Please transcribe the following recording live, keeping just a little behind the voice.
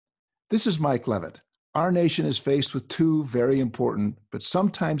This is Mike Levitt. Our nation is faced with two very important, but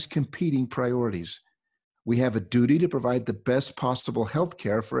sometimes competing priorities. We have a duty to provide the best possible health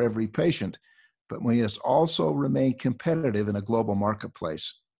care for every patient, but we must also remain competitive in a global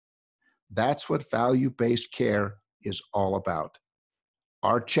marketplace. That's what value-based care is all about.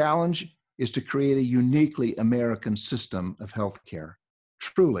 Our challenge is to create a uniquely American system of healthcare.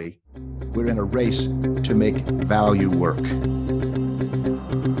 Truly, we're in a race to make value work.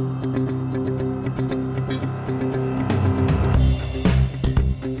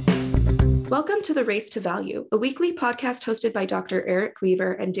 Welcome to The Race to Value, a weekly podcast hosted by Dr. Eric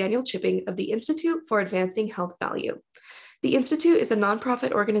Weaver and Daniel Chipping of the Institute for Advancing Health Value. The Institute is a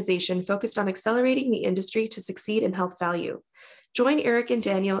nonprofit organization focused on accelerating the industry to succeed in health value. Join Eric and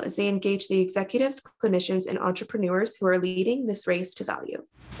Daniel as they engage the executives, clinicians, and entrepreneurs who are leading this race to value.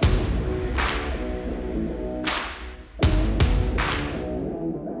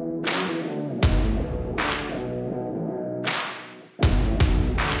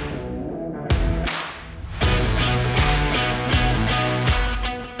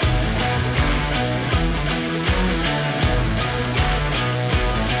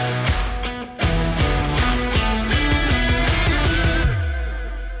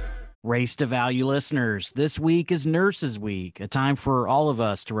 Race to Value listeners, this week is Nurses Week, a time for all of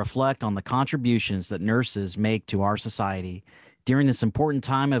us to reflect on the contributions that nurses make to our society. During this important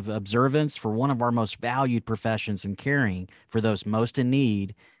time of observance for one of our most valued professions in caring for those most in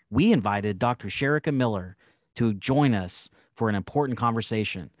need, we invited Dr. Sharrica Miller to join us for an important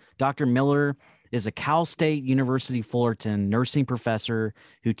conversation. Dr. Miller is a Cal State University Fullerton nursing professor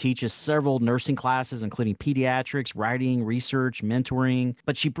who teaches several nursing classes, including pediatrics, writing, research, mentoring.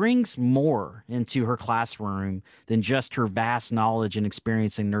 But she brings more into her classroom than just her vast knowledge and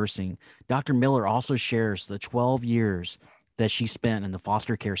experience in nursing. Dr. Miller also shares the 12 years that she spent in the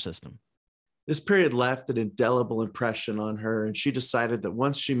foster care system. This period left an indelible impression on her, and she decided that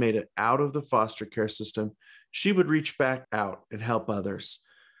once she made it out of the foster care system, she would reach back out and help others.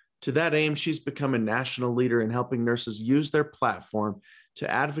 To that aim, she's become a national leader in helping nurses use their platform to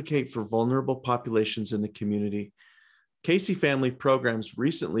advocate for vulnerable populations in the community. Casey Family Programs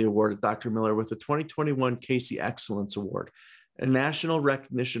recently awarded Dr. Miller with the 2021 Casey Excellence Award, a national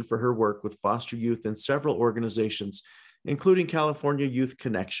recognition for her work with foster youth in several organizations, including California Youth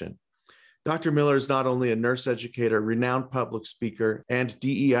Connection. Dr. Miller is not only a nurse educator, renowned public speaker, and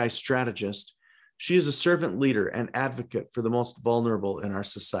DEI strategist. She is a servant leader and advocate for the most vulnerable in our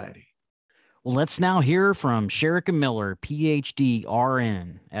society. Well, let's now hear from Sharrica Miller, Ph.D.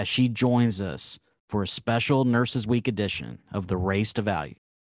 RN, as she joins us for a special Nurses Week edition of The Race to Value.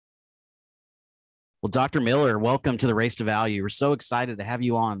 Well, Dr. Miller, welcome to The Race to Value. We're so excited to have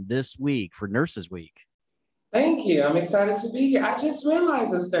you on this week for Nurses Week. Thank you. I'm excited to be here. I just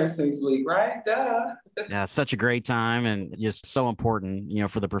realized it's Nurses Week, right? Duh. Yeah, such a great time and just so important,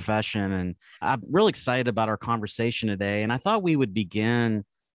 for the profession. And I'm really excited about our conversation today. And I thought we would begin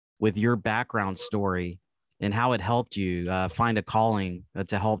with your background story and how it helped you find a calling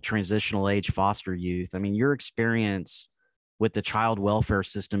to help transitional age foster youth. I mean, your experience with the child welfare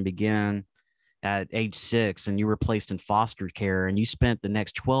system began at age 6 and you were placed in foster care, and you spent the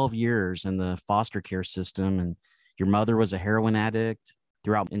next 12 years in the foster care system, and your mother was a heroin addict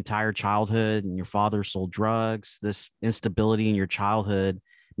throughout entire childhood, and your father sold drugs. This instability in your childhood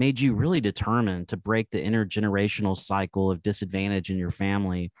made you really determined to break the intergenerational cycle of disadvantage in your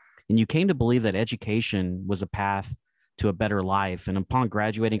family. And you came to believe that education was a path to a better life. And upon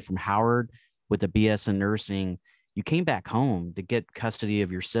graduating from Howard with a BS in nursing, you came back home to get custody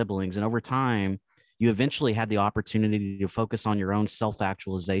of your siblings. And over time, you eventually had the opportunity to focus on your own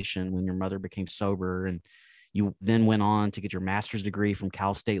self-actualization when your mother became sober. And you then went on to get your master's degree from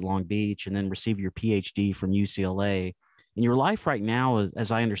Cal State Long Beach and then receive your Ph.D. from UCLA. And your life right now, as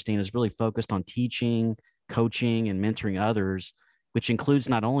I understand, is really focused on teaching, coaching, and mentoring others, which includes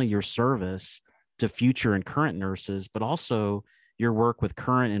not only your service to future and current nurses, but also your work with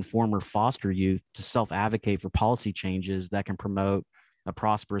current and former foster youth to self-advocate for policy changes that can promote a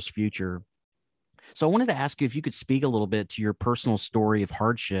prosperous future. So I wanted to ask you if you could speak a little bit to your personal story of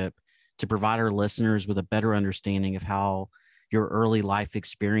hardship to provide our listeners with a better understanding of how your early life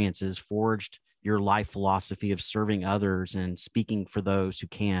experiences forged your life philosophy of serving others and speaking for those who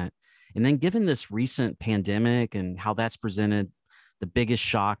can't. And then given this recent pandemic and how that's presented the biggest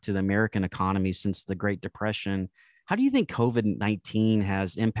shock to the American economy since the Great Depression, how do you think COVID-19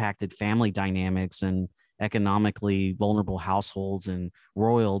 has impacted family dynamics and economically vulnerable households and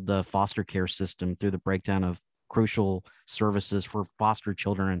roiled the foster care system through the breakdown of crucial services for foster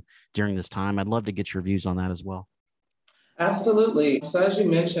children during this time? I'd love to get your views on that as well. Absolutely. So as you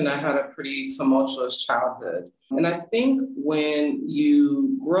mentioned, I had a pretty tumultuous childhood. And I think when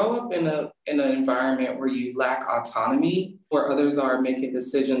you grow up in an environment where you lack autonomy, where others are making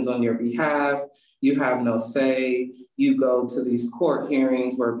decisions on your behalf, you have no say, you go to these court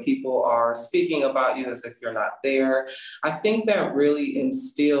hearings where people are speaking about you as if you're not there. I think that really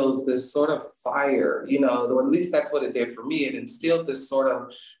instills this sort of fire, or at least that's what it did for me. It instilled this sort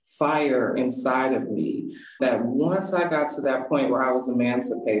of fire inside of me that once I got to that point where I was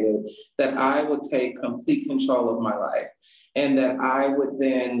emancipated, that I would take complete control of my life and that I would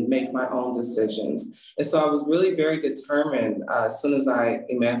then make my own decisions. And so I was really very determined as soon as I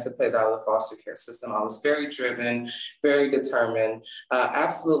emancipated out of the foster care system. I was very driven, very determined,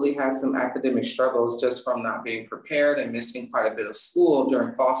 absolutely had some academic struggles just from not being prepared and missing quite a bit of school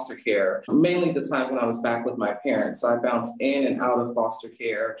during foster care, mainly the times when I was back with my parents. So I bounced in and out of foster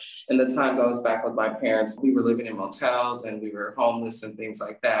care. And the times I was back with my parents, we were living in motels and we were homeless and things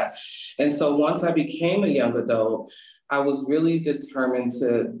like that. And so once I became a young adult, I was really determined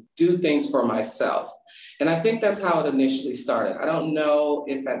to do things for myself. And I think that's how it initially started. I don't know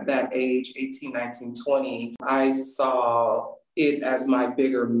if at that age, 18, 19, 20, I saw it as my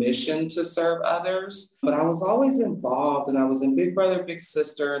bigger mission to serve others, but I was always involved and I was in Big Brother, Big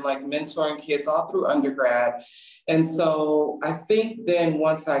Sister and like mentoring kids all through undergrad. And so I think then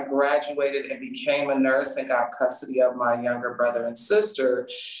once I graduated and became a nurse and got custody of my younger brother and sister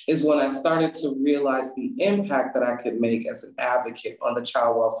is when I started to realize the impact that I could make as an advocate on the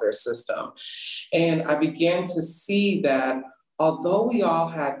child welfare system. And I began to see that although we all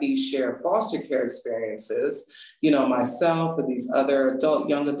had these shared foster care experiences, myself and these other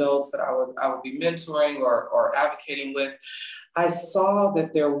young adults that I would be mentoring or advocating with, I saw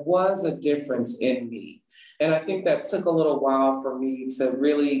that there was a difference in me. And I think that took a little while for me to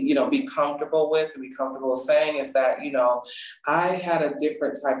really, be comfortable with and be comfortable saying is that, I had a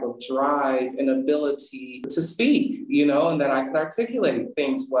different type of drive and ability to speak, and that I could articulate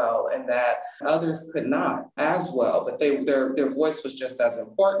things well and that others could not as well, but their voice was just as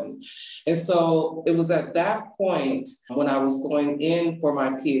important. And so it was at that point when I was going in for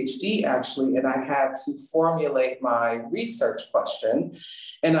my Ph.D. actually, and I had to formulate my research question.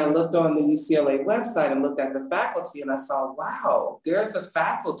 And I looked on the UCLA website and looked at the faculty and I saw, wow, there's a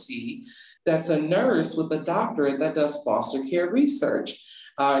faculty that's a nurse with a doctorate that does foster care research.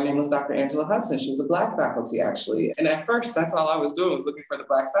 Her name was Dr. Angela Hudson. She was a Black faculty, actually. And at first, that's all I was doing was looking for the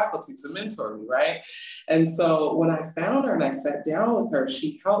Black faculty to mentor me, right? And so when I found her and I sat down with her,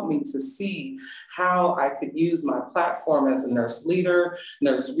 she helped me to see how I could use my platform as a nurse leader,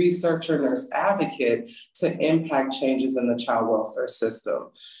 nurse researcher, nurse advocate to impact changes in the child welfare system.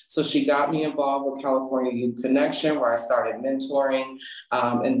 So she got me involved with California Youth Connection, where I started mentoring,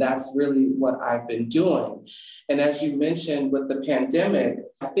 and that's really what I've been doing. And as you mentioned with the pandemic,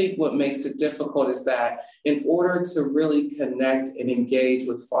 I think what makes it difficult is that in order to really connect and engage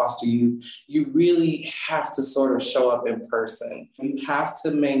with foster youth, you really have to sort of show up in person. You have to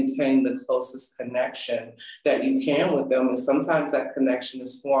maintain the closest connection that you can with them. And sometimes that connection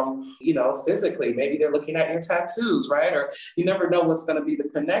is formed, physically. Maybe they're looking at your tattoos, right? Or you never know what's going to be the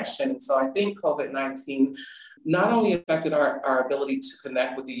connection. And so I think COVID-19 not only affected our ability to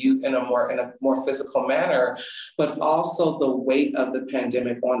connect with the youth in a more physical manner, but also the weight of the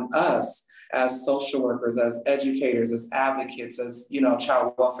pandemic on us as social workers, as educators, as advocates, as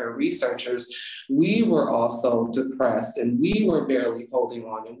child welfare researchers. We were also depressed and we were barely holding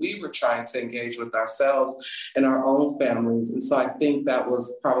on and we were trying to engage with ourselves and our own families. And so I think that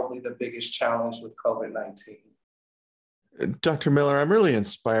was probably the biggest challenge with COVID-19. Dr. Miller, I'm really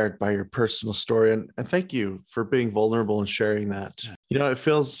inspired by your personal story, and thank you for being vulnerable and sharing that. It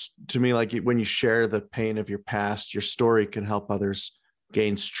feels to me like when you share the pain of your past, your story can help others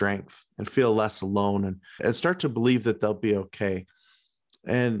gain strength and feel less alone and start to believe that they'll be okay.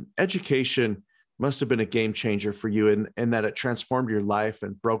 And education must have been a game changer for you in that it transformed your life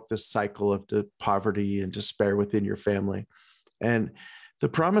and broke the cycle of poverty and despair within your family. And the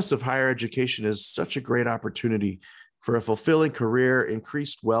promise of higher education is such a great opportunity for a fulfilling career,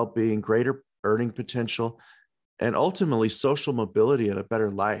 increased well-being, greater earning potential, and ultimately social mobility and a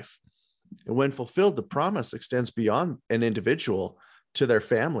better life. And when fulfilled, the promise extends beyond an individual to their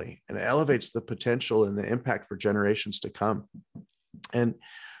family and elevates the potential and the impact for generations to come. And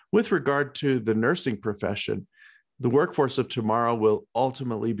with regard to the nursing profession, the workforce of tomorrow will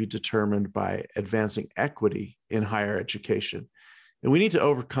ultimately be determined by advancing equity in higher education. And we need to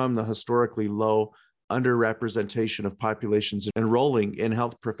overcome the historically low underrepresentation of populations enrolling in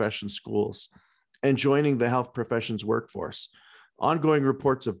health profession schools and joining the health professions workforce. Ongoing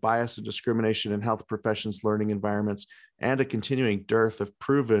reports of bias and discrimination in health professions learning environments and a continuing dearth of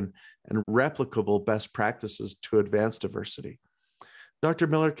proven and replicable best practices to advance diversity. Dr.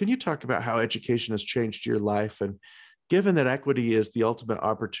 Miller, can you talk about how education has changed your life? And given that equity is the ultimate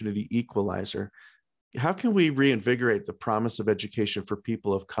opportunity equalizer, how can we reinvigorate the promise of education for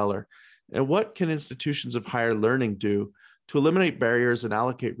people of color? And what can institutions of higher learning do to eliminate barriers and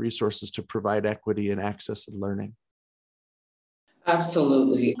allocate resources to provide equity and access and learning?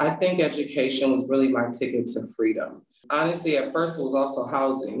 Absolutely. I think education was really my ticket to freedom. Honestly, at first it was also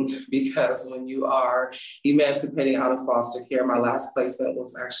housing because when you are emancipating out of foster care, my last placement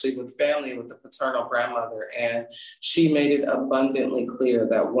was actually with family with a paternal grandmother. And she made it abundantly clear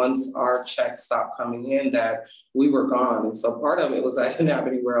that once our checks stopped coming in, that we were gone. And so part of it was I didn't have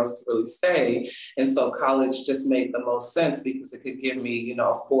anywhere else to really stay. And so college just made the most sense because it could give me,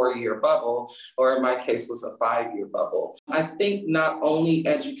 a 4-year bubble, or in my case was a 5-year bubble. I think not only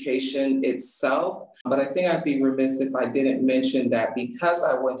education itself, but I think I'd be remiss if I didn't mention that because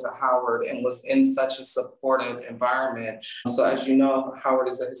I went to Howard and was in such a supportive environment. So as you know, Howard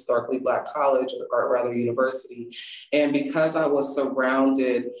is a historically Black college, or rather university. And because I was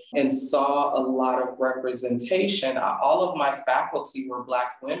surrounded and saw a lot of representation, all of my faculty were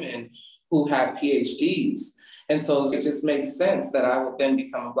Black women who had Ph.D s. And so it just makes sense that I would then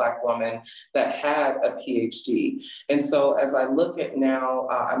become a Black woman that had a PhD. And so as I look at now,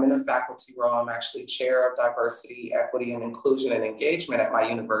 I'm in a faculty role. I'm actually chair of diversity, equity, and inclusion and engagement at my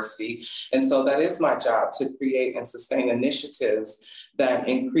university. And so that is my job, to create and sustain initiatives that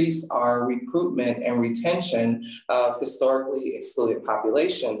increase our recruitment and retention of historically excluded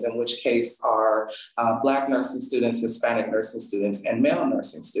populations, in which case are Black nursing students, Hispanic nursing students, and male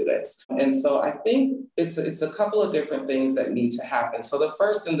nursing students. And so I think it's a couple of different things that need to happen. So the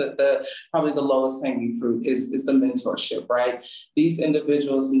first and the probably the lowest hanging fruit is the mentorship, right? These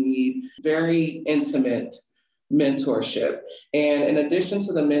individuals need very intimate mentorship. And in addition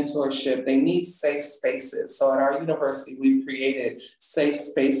to the mentorship, they need safe spaces. So at our university, we've created safe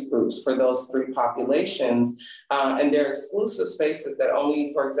space groups for those 3 populations. And they're exclusive spaces that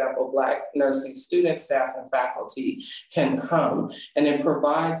only, for example, Black nursing students, staff, and faculty can come. And it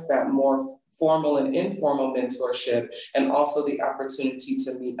provides that more formal and informal mentorship, and also the opportunity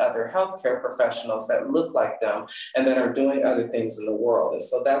to meet other healthcare professionals that look like them and that are doing other things in the world. And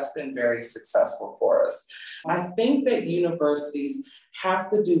so that's been very successful for us. I think that universities have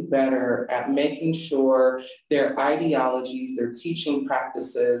to do better at making sure their ideologies, their teaching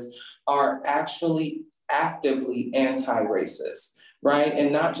practices are actually actively anti-racist. Right?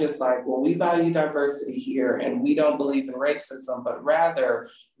 And not just like, well, we value diversity here and we don't believe in racism, but rather,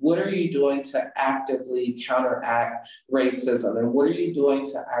 what are you doing to actively counteract racism? And what are you doing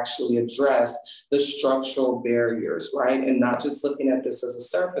to actually address the structural barriers, right? And not just looking at this as a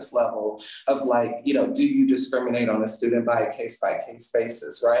surface level of like, do you discriminate on a student by case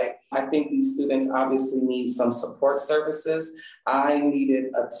basis, right? I think these students obviously need some support services. I needed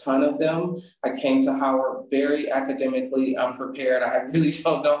a ton of them. I came to Howard very academically unprepared. I really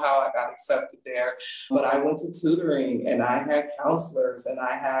don't know how I got accepted there, but I went to tutoring and I had counselors and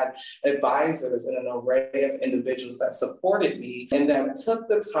I had advisors and an array of individuals that supported me and that took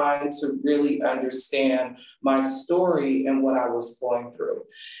the time to really understand my story and what I was going through.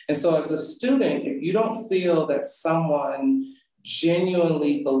 And so as a student, if you don't feel that someone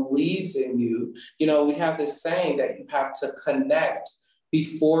genuinely believes in you, we have this saying that you have to connect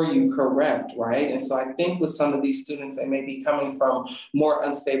before you correct, right? And so I think with some of these students, they may be coming from more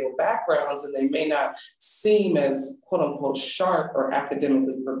unstable backgrounds and they may not seem as quote unquote sharp or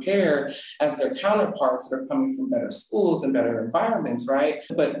academically prepared as their counterparts that are coming from better schools and better environments, right?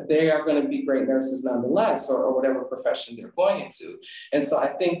 But they are going to be great nurses nonetheless, or whatever profession they're going into. And so I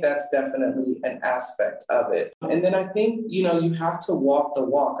think that's definitely an aspect of it. And then I think, you have to walk the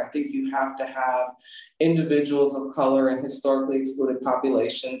walk. I think you have to have individuals of color and historically excluded populations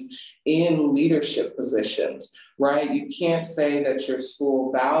in leadership positions, right? You can't say that your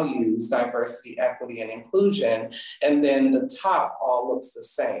school values diversity, equity, and inclusion, and then the top all looks the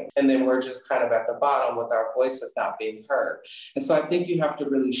same. And then we're just kind of at the bottom with our voices not being heard. And so I think you have to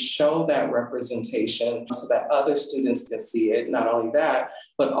really show that representation so that other students can see it. Not only that,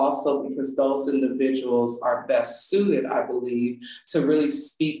 but also because those individuals are best suited, I believe, to really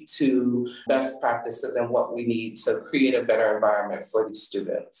speak to best practices and what we need to create a better environment for these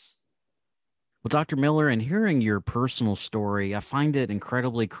students. Well, Dr. Miller, in hearing your personal story, I find it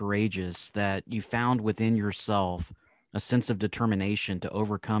incredibly courageous that you found within yourself a sense of determination to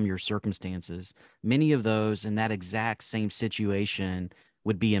overcome your circumstances. Many of those in that exact same situation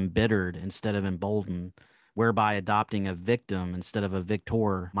would be embittered instead of emboldened, whereby adopting a victim instead of a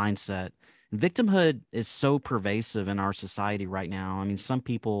victor mindset Victimhood is so pervasive in our society right now. I mean, some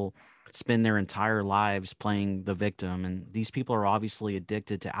people spend their entire lives playing the victim, and these people are obviously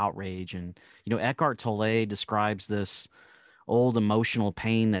addicted to outrage. And, Eckhart Tolle describes this old emotional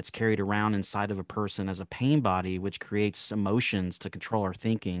pain that's carried around inside of a person as a pain body, which creates emotions to control our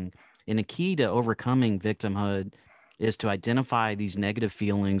thinking. And a key to overcoming victimhood is to identify these negative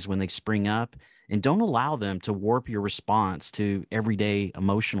feelings when they spring up and don't allow them to warp your response to everyday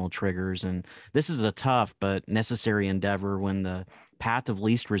emotional triggers. And this is a tough but necessary endeavor when the path of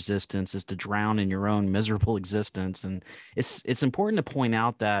least resistance is to drown in your own miserable existence. And it's important to point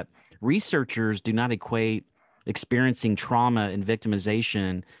out that researchers do not equate experiencing trauma and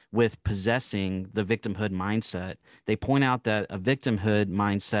victimization with possessing the victimhood mindset. They point out that a victimhood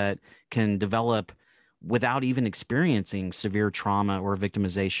mindset can develop without even experiencing severe trauma or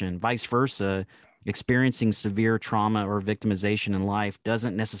victimization. Vice versa, experiencing severe trauma or victimization in life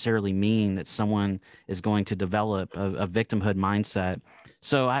doesn't necessarily mean that someone is going to develop a victimhood mindset.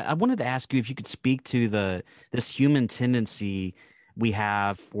 So I wanted to ask you if you could speak to this human tendency we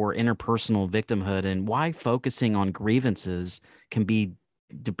have for interpersonal victimhood and why focusing on grievances can be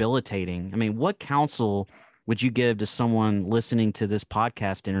debilitating. I mean, what counsel would you give to someone listening to this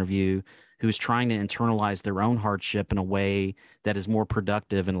podcast interview who's trying to internalize their own hardship in a way that is more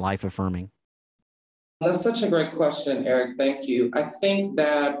productive and life affirming? That's such a great question, Eric. Thank you. I think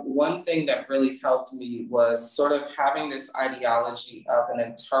that one thing that really helped me was sort of having this ideology of an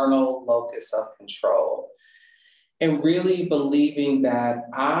internal locus of control, and really believing that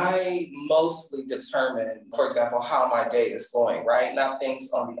I mostly determine, for example, how my day is going, right? Not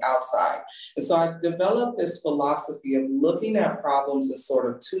things on the outside. And so I developed this philosophy of looking at problems in sort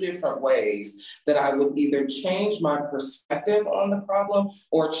of two different ways, that I would either change my perspective on the problem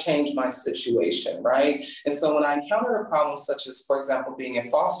or change my situation, right? And so when I encountered a problem such as, for example, being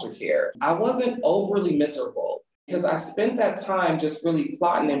in foster care, I wasn't overly miserable, because I spent that time just really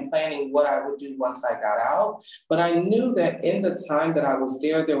plotting and planning what I would do once I got out. But I knew that in the time that I was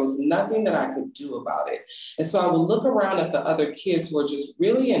there was nothing that I could do about it. And so I would look around at the other kids who were just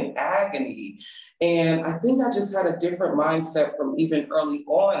really in agony. And I think I just had a different mindset from even early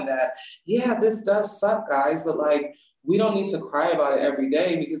on that, yeah, this does suck, guys, but like, we don't need to cry about it every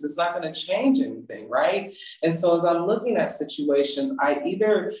day because it's not going to change anything, right? And so as I'm looking at situations, I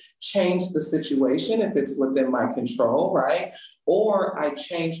either change the situation if it's within my control, right? Or I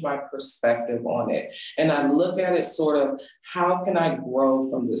change my perspective on it. And I look at it sort of, how can I grow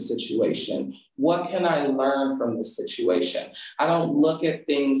from this situation? What can I learn from this situation? I don't look at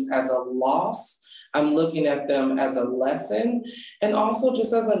things as a loss. I'm looking at them as a lesson and also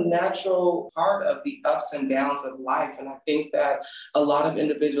just as a natural part of the ups and downs of life. And I think that a lot of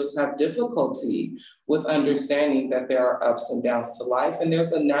individuals have difficulty with understanding that there are ups and downs to life. And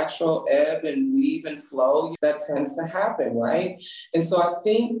there's a natural ebb and weave and flow that tends to happen, right? And so I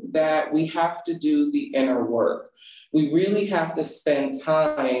think that we have to do the inner work. We really have to spend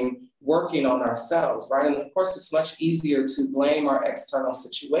time working on ourselves, right? And of course, it's much easier to blame our external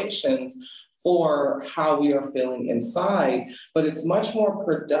situations for how we are feeling inside, but it's much more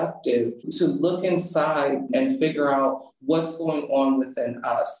productive to look inside and figure out what's going on within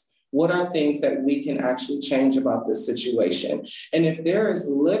us. What are things that we can actually change about this situation? And if there is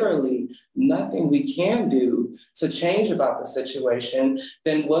literally nothing we can do to change about the situation,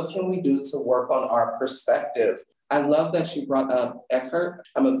 then what can we do to work on our perspective? I love that you brought up Eckhart.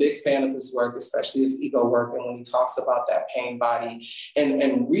 I'm a big fan of his work, especially his ego work. And when he talks about that pain body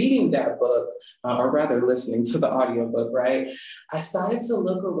and reading that book, or rather listening to the audiobook, right? I started to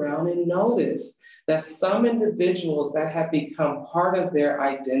look around and notice that some individuals that have become part of their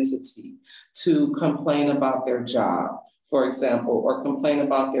identity to complain about their job, for example, or complain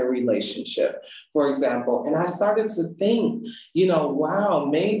about their relationship, for example. And I started to think, wow,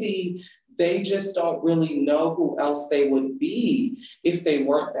 maybe they just don't really know who else they would be if they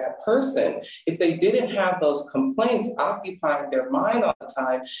weren't that person. If they didn't have those complaints occupying their mind all the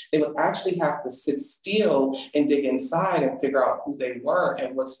time, they would actually have to sit still and dig inside and figure out who they were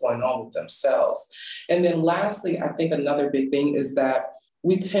and what's going on with themselves. And then lastly, I think another big thing is that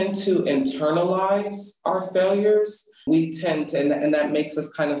we tend to internalize our failures. We tend to, and that makes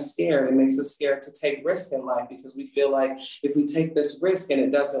us kind of scared. It makes us scared to take risks in life because we feel like if we take this risk and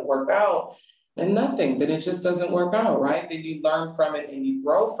it doesn't work out, then nothing, then it just doesn't work out, right? Then you learn from it and you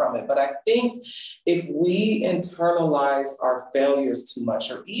grow from it. But I think if we internalize our failures too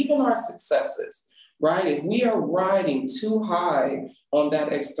much, or even our successes, right? If we are riding too high on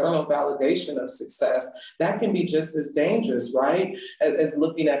that external validation of success, that can be just as dangerous, right? As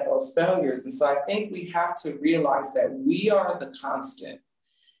looking at those failures. And so I think we have to realize that we are the constant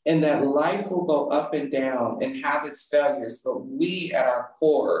and that life will go up and down and have its failures, but we at our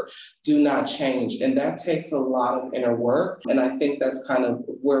core do not change. And that takes a lot of inner work. And I think that's kind of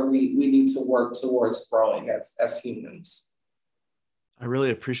where we need to work towards growing as humans. I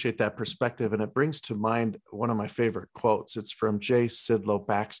really appreciate that perspective. And it brings to mind one of my favorite quotes. It's from J. Sidlow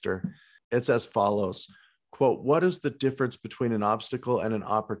Baxter. It's as follows, quote, "What is the difference between an obstacle and an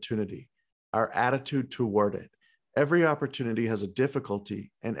opportunity? Our attitude toward it. Every opportunity has a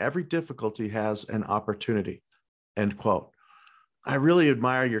difficulty, and every difficulty has an opportunity," end quote. I really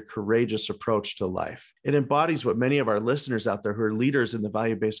admire your courageous approach to life. It embodies what many of our listeners out there who are leaders in the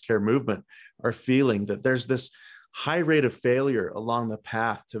value-based care movement are feeling, that there's this high rate of failure along the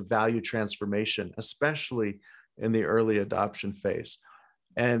path to value transformation, especially in the early adoption phase.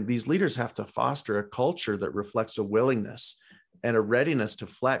 And these leaders have to foster a culture that reflects a willingness and a readiness to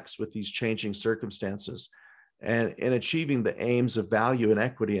flex with these changing circumstances. And in achieving the aims of value and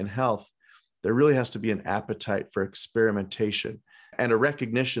equity and health, there really has to be an appetite for experimentation and a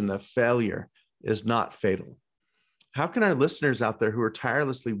recognition that failure is not fatal. How can our listeners out there who are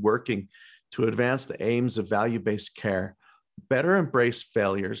tirelessly working to advance the aims of value-based care better embrace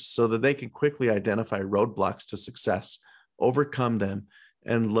failures so that they can quickly identify roadblocks to success, overcome them,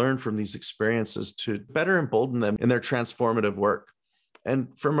 and learn from these experiences to better embolden them in their transformative work?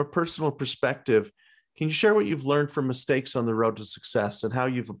 And from a personal perspective, can you share what you've learned from mistakes on the road to success and how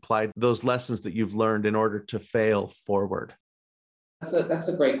you've applied those lessons that you've learned in order to fail forward? That's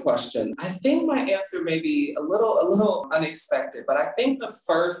a great question. I think my answer may be a little unexpected, but I think the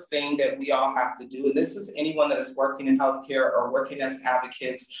first thing that we all have to do, and this is anyone that is working in healthcare or working as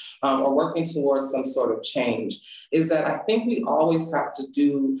advocates or working towards some sort of change, is that I think we always have to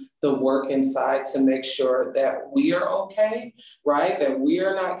do the work inside to make sure that we are okay, right? That we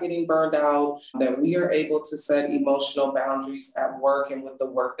are not getting burned out, that we are able to set emotional boundaries at work and with the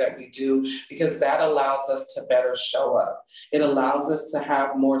work that we do, because that allows us to better show up. It allows us to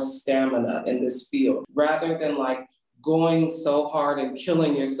have more stamina in this field rather than like going so hard and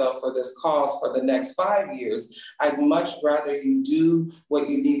killing yourself for this cause for the next 5 years. I'd much rather you do what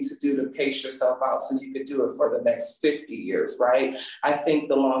you need to do to pace yourself out so you could do it for the next 50 years, right? I think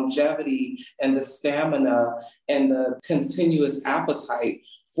the longevity and the stamina and the continuous appetite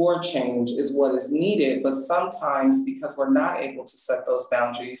for change is what is needed. But sometimes because we're not able to set those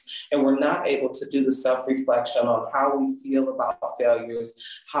boundaries and we're not able to do the self-reflection on how we feel about failures,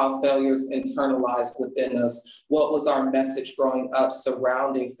 how failures internalize within us, what was our message growing up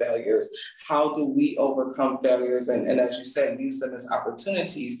surrounding failures, how do we overcome failures and as you said, use them as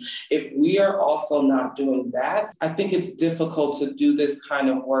opportunities. If we are also not doing that, I think it's difficult to do this kind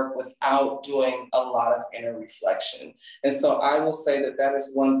of work without doing a lot of inner reflection. And so I will say that that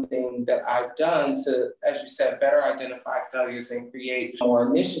is one thing that I've done to, as you said, better identify failures and create more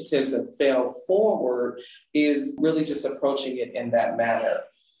initiatives and fail forward, is really just approaching it in that manner.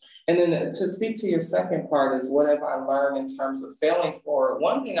 And then to speak to your second part is what have I learned in terms of failing forward?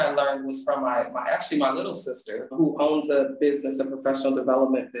 One thing I learned was from my little sister, who owns a business, a professional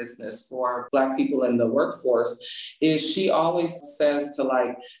development business for Black people in the workforce, is she always says to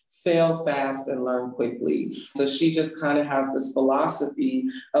like, fail fast and learn quickly. So she just kind of has this philosophy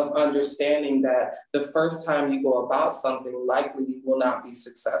of understanding that the first time you go about something, likely you will not be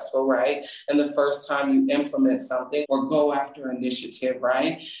successful, right? And the first time you implement something or go after an initiative,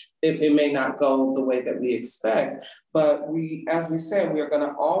 right? It may not go the way that we expect, but as we said, we are going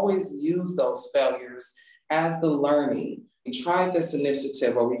to always use those failures as the learning. We tried this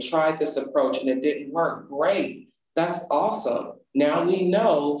initiative or we tried this approach and it didn't work. Great. That's awesome. Now we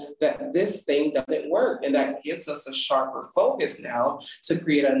know that this thing doesn't work, and that gives us a sharper focus now to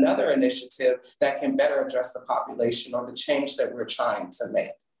create another initiative that can better address the population or the change that we're trying to make.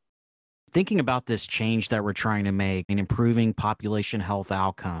 Thinking about this change that we're trying to make in improving population health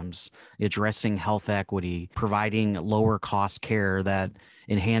outcomes, addressing health equity, providing lower cost care that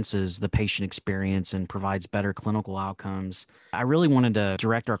enhances the patient experience and provides better clinical outcomes, I really wanted to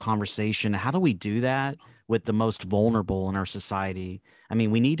direct our conversation. How do we do that with the most vulnerable in our society? I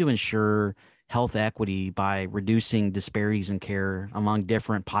mean, we need to ensure health equity by reducing disparities in care among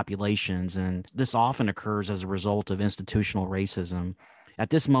different populations. And this often occurs as a result of institutional racism. At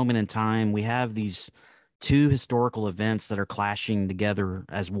this moment in time, we have these two historical events that are clashing together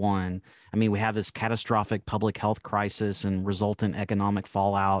as one. I mean, we have this catastrophic public health crisis and resultant economic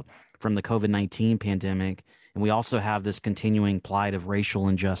fallout from the COVID-19 pandemic. And we also have this continuing plight of racial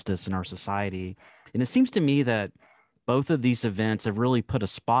injustice in our society. And it seems to me that both of these events have really put a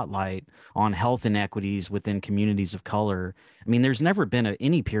spotlight on health inequities within communities of color. I mean, there's never been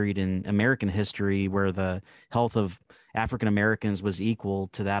any period in American history where the health of African Americans was equal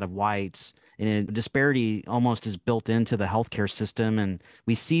to that of whites. And disparity almost is built into the healthcare system. And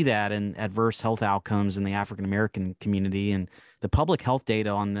we see that in adverse health outcomes in the African American community. And the public health data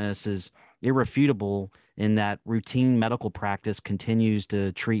on this is irrefutable in that routine medical practice continues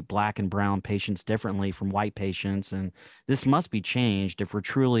to treat Black and brown patients differently from white patients. And this must be changed if we're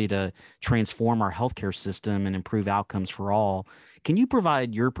truly to transform our healthcare system and improve outcomes for all. Can you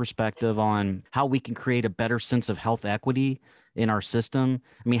provide your perspective on how we can create a better sense of health equity in our system?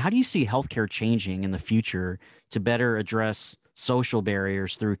 I mean, how do you see healthcare changing in the future to better address social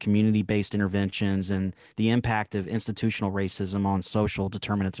barriers through community-based interventions and the impact of institutional racism on social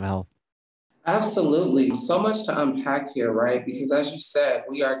determinants of health? Absolutely. So much to unpack here, right? Because as you said,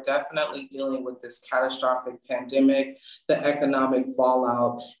 we are definitely dealing with this catastrophic pandemic, the economic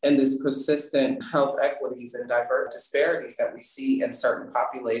fallout, and this persistent health equities and diverse disparities that we see in certain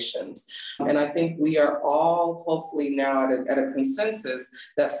populations. And I think we are all hopefully now at a consensus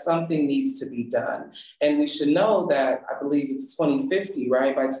that something needs to be done. And we should know that, I believe it's 2050,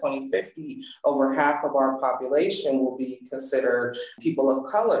 right? By 2050, over half of our population will be considered people of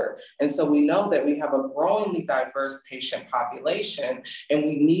color. And so we know that we have a growingly diverse patient population, and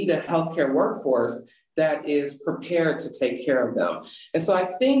we need a healthcare workforce that is prepared to take care of them. And so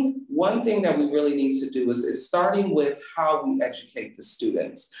I think one thing that we really need to do is starting with how we educate the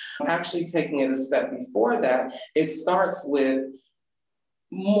students. Actually taking it a step before that, it starts with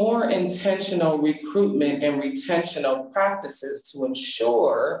more intentional recruitment and retentional practices to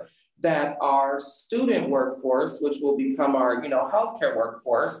ensure that our student workforce, which will become our healthcare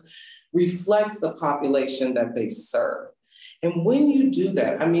workforce, reflects the population that they serve. And when you do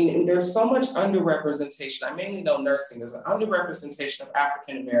that, I mean, there's so much underrepresentation. I mainly know nursing. There's an underrepresentation of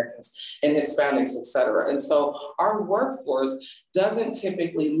African Americans and Hispanics, et cetera. And so our workforce doesn't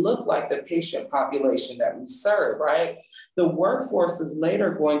typically look like the patient population that we serve, right? The workforce is later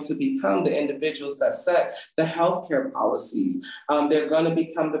going to become the individuals that set the healthcare policies. They're going to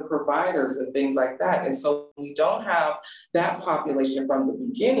become the providers and things like that. And so we don't have that population from the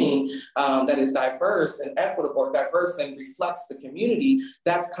beginning that is diverse and equitable, diverse and reflects the community.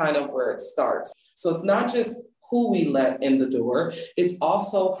 That's kind of where it starts. So it's not just who we let in the door, it's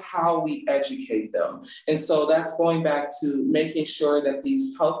also how we educate them. And so that's going back to making sure that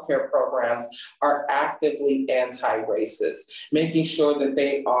these healthcare programs are actively anti-racist, making sure that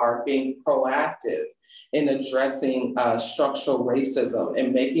they are being proactive in addressing structural racism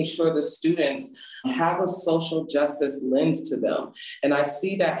and making sure the students have a social justice lens to them. And I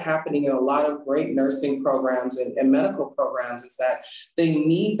see that happening in a lot of great nursing programs and medical programs, is that they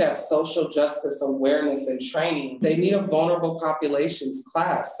need that social justice awareness and training. They need a vulnerable populations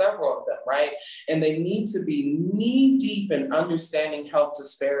class, several of them, right? And they need to be knee deep in understanding health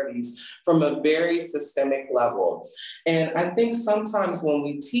disparities from a very systemic level. And I think sometimes when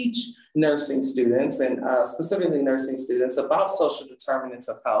we teach nursing students and specifically nursing students about social determinants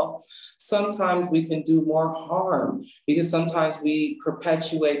of health, sometimes we can do more harm because sometimes we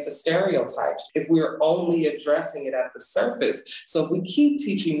perpetuate the stereotypes if we're only addressing it at the surface. So if we keep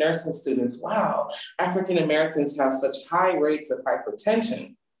teaching nursing students, wow, African Americans have such high rates of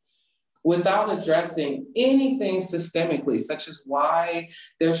hypertension, without addressing anything systemically, such as why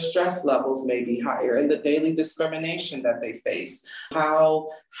their stress levels may be higher and the daily discrimination that they face, how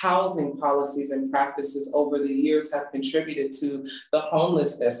housing policies and practices over the years have contributed to the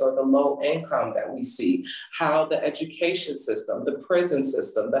homelessness or the low income that we see, how the education system, the prison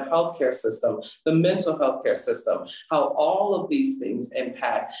system, the healthcare system, the mental health care system, how all of these things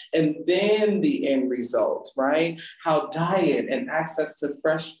impact, and then the end result, right? How diet and access to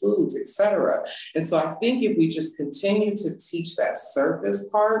fresh foods, etc. And so I think if we just continue to teach that surface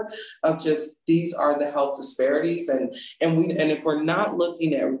part of just these are the health disparities, and if we're not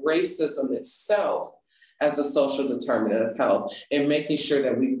looking at racism itself as a social determinant of health and making sure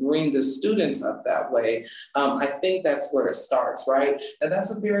that we bring the students up that way, I think that's where it starts, right? And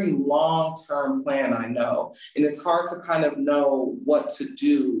that's a very long-term plan, I know. And it's hard to kind of know what to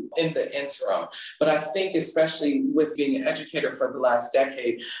do in the interim. But I think especially with being an educator for the last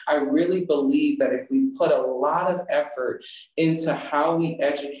decade, I really believe that if we put a lot of effort into how we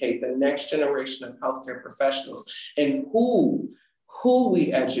educate the next generation of healthcare professionals and who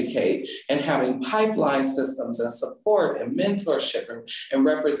we educate, and having pipeline systems and support and mentorship and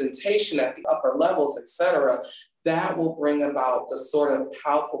representation at the upper levels, et cetera, that will bring about the sort of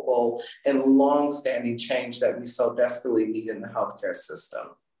palpable and long-standing change that we so desperately need in the healthcare system.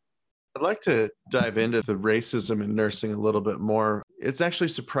 I'd like to dive into the racism in nursing a little bit more. It's actually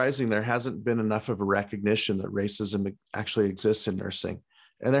surprising there hasn't been enough of a recognition that racism actually exists in nursing.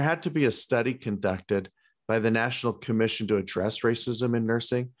 And there had to be a study conducted by the National Commission to Address Racism in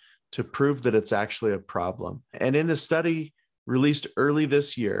Nursing to prove that it's actually a problem. And in the study released early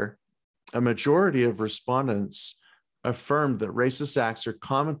this year, a majority of respondents affirmed that racist acts are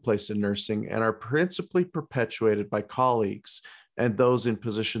commonplace in nursing and are principally perpetuated by colleagues and those in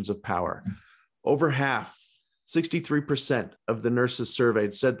positions of power. Over half, 63% of the nurses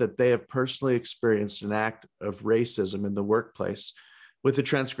surveyed said that they have personally experienced an act of racism in the workplace, with the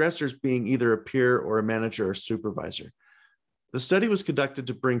transgressors being either a peer or a manager or supervisor. The study was conducted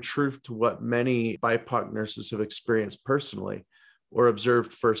to bring truth to what many BIPOC nurses have experienced personally or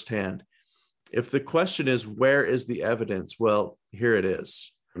observed firsthand. If the question is, where is the evidence? Well, here it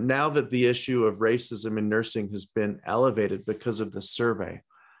is. Now that the issue of racism in nursing has been elevated because of the survey,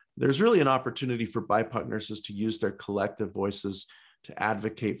 there's really an opportunity for BIPOC nurses to use their collective voices to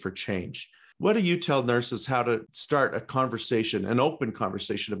advocate for change. What do you tell nurses how to start a conversation, an open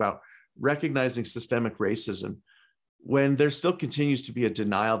conversation about recognizing systemic racism when there still continues to be a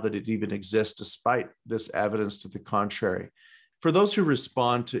denial that it even exists despite this evidence to the contrary? For those who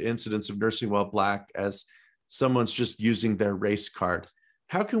respond to incidents of nursing while Black as someone's just using their race card,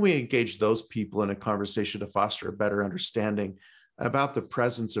 how can we engage those people in a conversation to foster a better understanding about the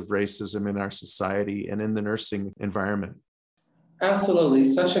presence of racism in our society and in the nursing environment? Absolutely.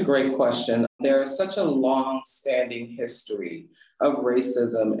 Such a great question. There is such a long-standing history of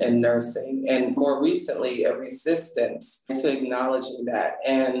racism in nursing, and more recently, a resistance to acknowledging that.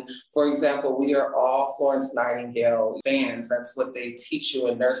 And for example, we are all Florence Nightingale fans. That's what they teach you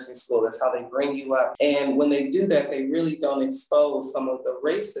in nursing school. That's how they bring you up. And when they do that, they really don't expose some of the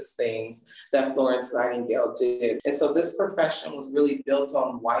racist things that Florence Nightingale did. And so this profession was really built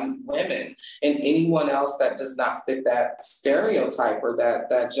on white women, and anyone else that does not fit that stereotype or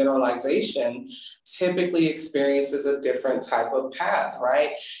that generalization typically experiences a different type of path,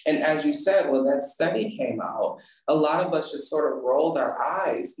 right? And as you said, when that study came out, a lot of us just sort of rolled our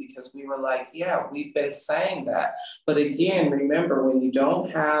eyes because we were like, yeah, we've been saying that. But again, remember, when you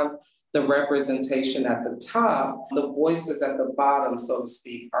don't have the representation at the top, the voices at the bottom, so to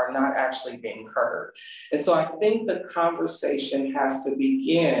speak, are not actually being heard. And so I think the conversation has to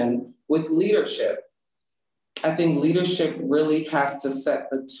begin with leadership. I think leadership really has to set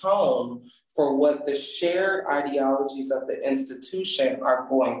the tone for what the shared ideologies of the institution are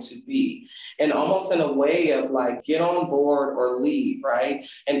going to be. And almost in a way of like, get on board or leave, right?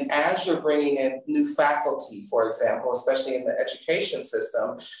 And as you're bringing in new faculty, for example, especially in the education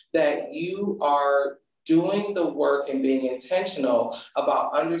system, that you are doing the work and being intentional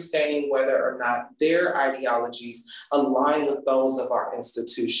about understanding whether or not their ideologies align with those of our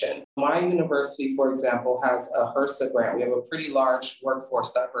institution. My university, for example, has a HRSA grant. We have a pretty large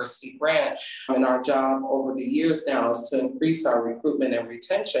workforce diversity grant. And our job over the years now is to increase our recruitment and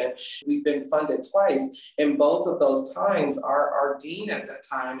retention. We've been funded twice. In both of those times, our dean at that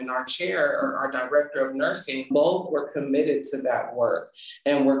time and our chair or our director of nursing, both were committed to that work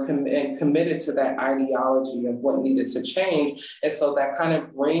and were committed to that ideology of what needed to change. And so that kind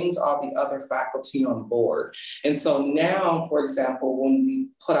of brings all the other faculty on board. And so now, for example, when we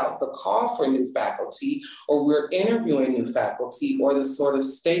put out the call for new faculty, or we're interviewing new faculty, or the sort of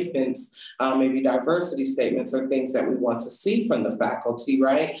statements, maybe diversity statements or things that we want to see from the faculty,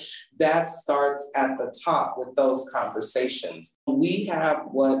 right? That starts at the top with those conversations. We have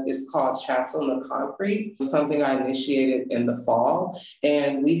what is called Chats on the Concrete, something I initiated in the fall.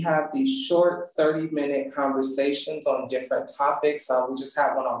 And we have these short 30-minute conversations on different topics. We just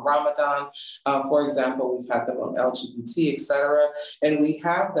had one on Ramadan, for example. We've had them on LGBT, et cetera. And we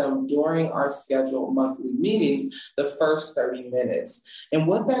have them during our scheduled monthly meetings, the first 30 minutes. And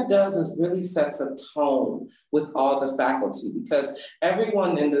what that does is really sets a tone with all the faculty, because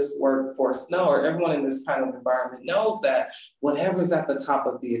everyone in this workforce or everyone in this kind of environment knows that whatever's at the top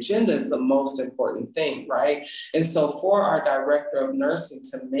of the agenda is the most important thing, right? And so for our director of nursing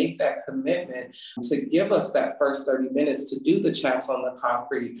to make that commitment to give us that first 30 minutes to do the Chats on the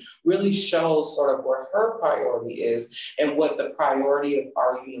Concrete really shows sort of where her priority is and what the priority of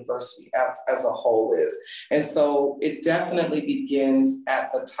our university as a whole is. And so it definitely begins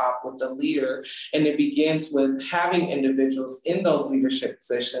at the top with the leader, and it begins with having individuals in those leadership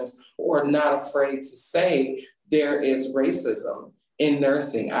positions who are not afraid to say there is racism in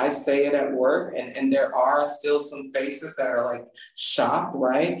nursing. I say it at work, and there are still some faces that are like shocked,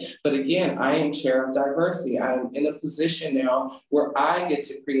 right? But again, I am chair of diversity. I'm in a position now where I get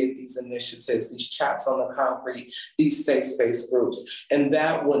to create these initiatives, these Chats on the Concrete, these safe space groups. And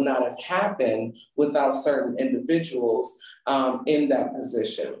that would not have happened without certain individuals in that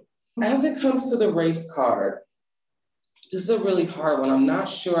position. As it comes to the race card, this is a really hard one. I'm not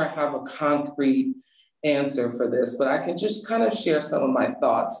sure I have a concrete answer for this, but I can just kind of share some of my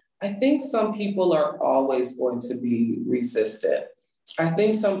thoughts. I think some people are always going to be resistant. I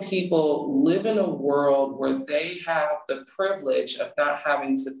think some people live in a world where they have the privilege of not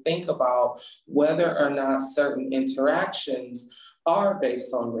having to think about whether or not certain interactions are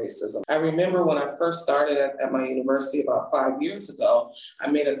based on racism. I remember when I first started at my university about 5 years ago, I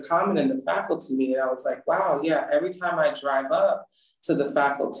made a comment in the faculty meeting. I was like, wow, yeah, every time I drive up to the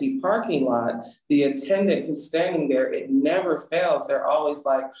faculty parking lot, the attendant who's standing there, it never fails. They're always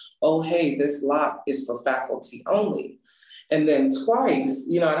like, oh, hey, this lot is for faculty only. And then twice,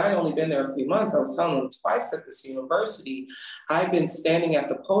 and I'd only been there a few months, I was telling them twice at this university, I've been standing at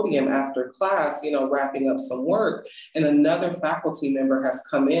the podium after class, wrapping up some work, and another faculty member has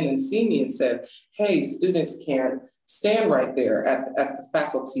come in and seen me and said, hey, students can stand right there at the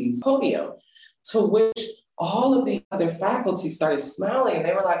faculty's podium, to which all of the other faculty started smiling and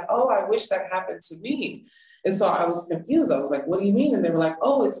they were like, oh, I wish that happened to me. And so I was confused. I was like, what do you mean? And they were like,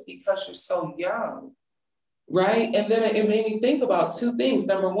 oh, it's because you're so young. Right. And then it made me think about two things.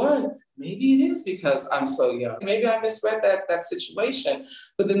 Number one, maybe it is because I'm so young. Maybe I misread that situation.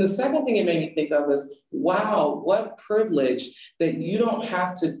 But then the second thing it made me think of is, wow, what privilege that you don't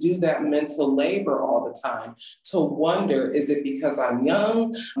have to do that mental labor all the time to wonder, is it because I'm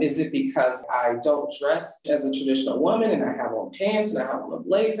young? Is it because I don't dress as a traditional woman and I have on pants and I have on a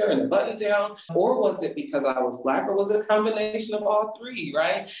blazer and a button down? Or was it because I was Black, or was it a combination of all three,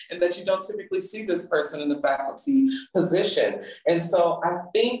 right? And that you don't typically see this person in the faculty position. And so I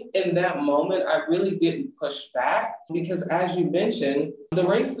think in that moment, I really didn't push back because, as you mentioned, the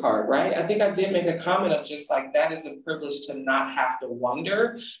race card, right? I think I did make a comment of just like, that is a privilege to not have to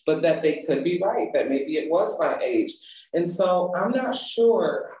wonder, but that they could be right, that maybe it was my age. And so I'm not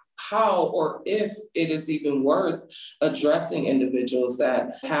sure how or if it is even worth addressing individuals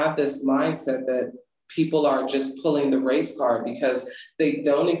that have this mindset that people are just pulling the race card because they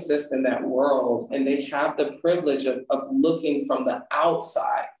don't exist in that world and they have the privilege of looking from the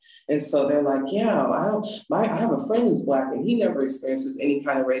outside. And so they're like, yeah, I have a friend who's Black and he never experiences any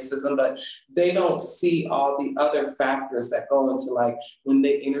kind of racism, but they don't see all the other factors that go into, like, when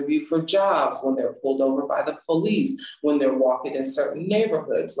they interview for jobs, when they're pulled over by the police, when they're walking in certain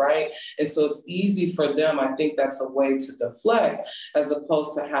neighborhoods, right? And so it's easy for them. I think that's a way to deflect, as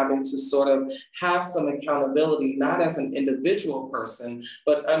opposed to having to sort of have some accountability, not as an individual person,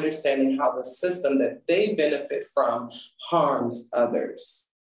 but understanding how the system that they benefit from harms others.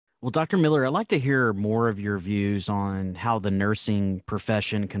 Well, Dr. Miller, I'd like to hear more of your views on how the nursing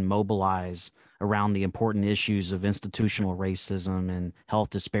profession can mobilize around the important issues of institutional racism and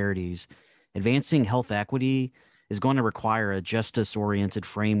health disparities. Advancing health equity is going to require a justice-oriented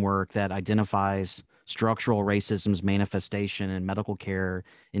framework that identifies structural racism's manifestation in medical care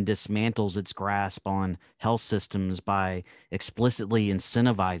and dismantles its grasp on health systems by explicitly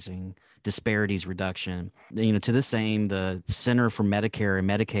incentivizing disparities reduction. To this aim, the Center for Medicare and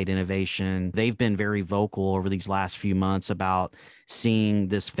Medicaid Innovation, they've been very vocal over these last few months about seeing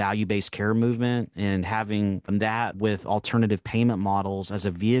this value-based care movement and having that with alternative payment models as a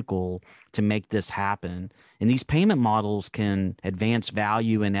vehicle to make this happen. And these payment models can advance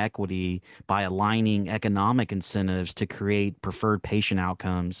value and equity by aligning economic incentives to create preferred patient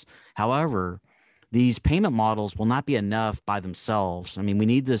outcomes. However, these payment models will not be enough by themselves. I mean, we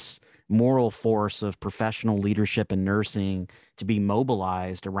need this moral force of professional leadership in nursing to be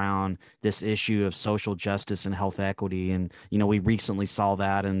mobilized around this issue of social justice and health equity. And, we recently saw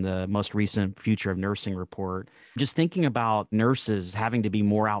that in the most recent Future of Nursing report. Just thinking about nurses having to be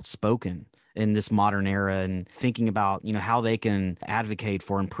more outspoken in this modern era and thinking about, how they can advocate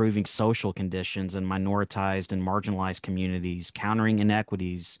for improving social conditions in minoritized and marginalized communities, countering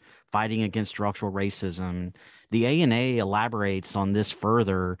inequities, fighting against structural racism. The ANA elaborates on this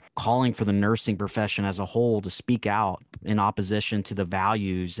further, calling for the nursing profession as a whole to speak out in opposition to the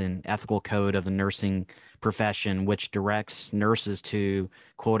values and ethical code of the nursing profession, which directs nurses to,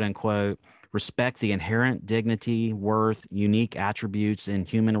 quote unquote, respect the inherent dignity, worth, unique attributes, and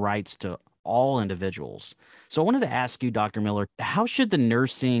human rights to all individuals. So I wanted to ask you, Dr. Miller, how should the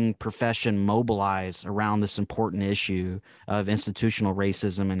nursing profession mobilize around this important issue of institutional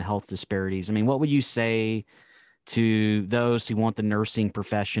racism and health disparities? I mean, what would you say to those who want the nursing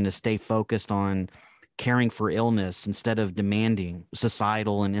profession to stay focused on caring for illness instead of demanding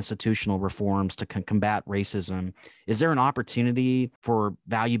societal and institutional reforms to combat racism. Is there an opportunity for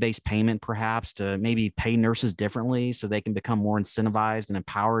value-based payment, perhaps, to maybe pay nurses differently so they can become more incentivized and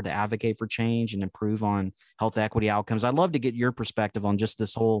empowered to advocate for change and improve on health equity outcomes? I'd love to get your perspective on just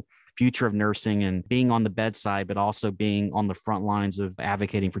this whole future of nursing and being on the bedside, but also being on the front lines of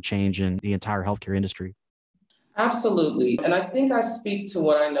advocating for change in the entire healthcare industry. Absolutely. And I think I speak to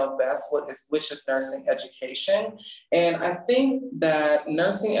what I know best, which is nursing education. And I think that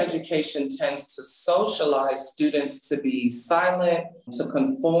nursing education tends to socialize students to be silent, to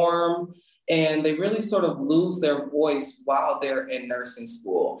conform, and they really sort of lose their voice while they're in nursing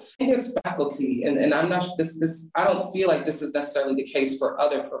school. I think as faculty, and I'm not I don't feel like this is necessarily the case for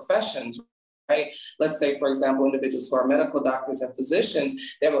other professions. Right? Let's say, for example, individuals who are medical doctors and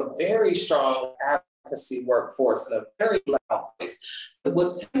physicians, they have a very strong advocacy workforce and a very loud voice. But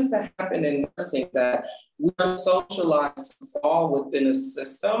what tends to happen in nursing is that we're socialized to fall within a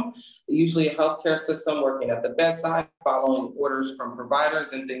system, usually a healthcare system working at the bedside, following orders from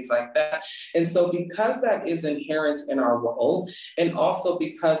providers and things like that. And so because that is inherent in our role, and also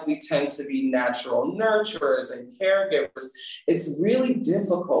because we tend to be natural nurturers and caregivers, it's really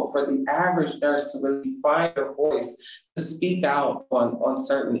difficult for the average nurse to really find their voice to speak out on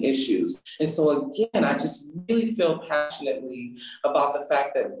certain issues. And so again, I just really feel passionately about the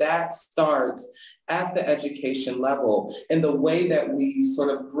fact that that starts at the education level and the way that we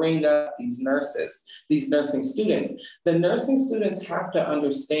sort of bring up these nurses, these nursing students. The nursing students have to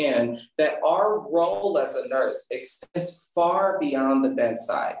understand that our role as a nurse extends far beyond the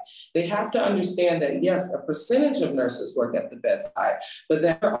bedside. They have to understand that, yes, a percentage of nurses work at the bedside, but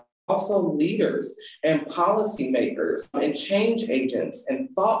there are also leaders and policymakers and change agents and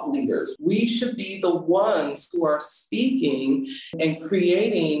thought leaders. We should be the ones who are speaking and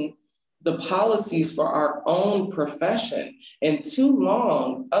creating the policies for our own profession. And too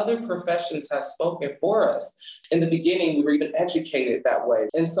long, other professions have spoken for us. In the beginning, we were even educated that way.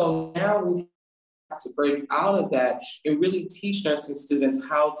 And so now we to break out of that and really teach nursing students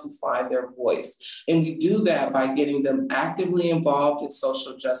how to find their voice. And we do that by getting them actively involved in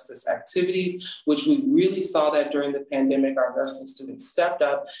social justice activities, which we really saw that during the pandemic. Our nursing students stepped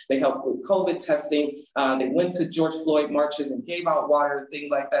up. They helped with COVID testing. They went to George Floyd marches and gave out water and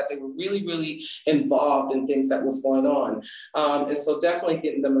things like that. They were really, really involved in things that was going on. And so definitely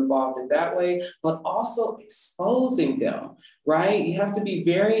getting them involved in that way, but also exposing them. Right? You have to be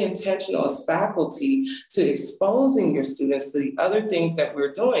very intentional as faculty to exposing your students to the other things that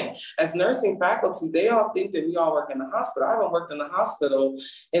we're doing. As nursing faculty, they all think that we all work in the hospital. I haven't worked in the hospital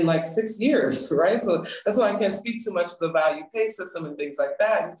in like 6 years, right? So that's why I can't speak too much to the value pay system and things like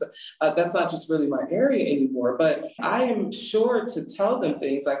that. That's not just really my area anymore, but I am sure to tell them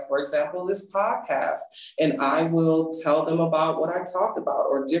things like, for example, this podcast, and I will tell them about what I talked about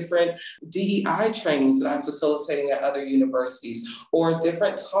or different DEI trainings that I'm facilitating at other universities, or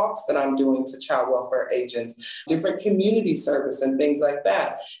different talks that I'm doing to child welfare agents, different community service and things like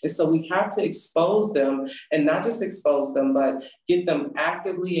that. And so we have to expose them, and not just expose them, but get them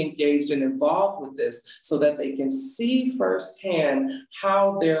actively engaged and involved with this so that they can see firsthand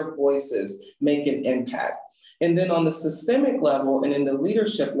how their voices make an impact. And then on the systemic level and in the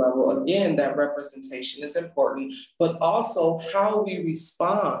leadership level, again, that representation is important, but also how we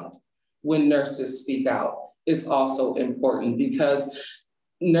respond when nurses speak out is also important, because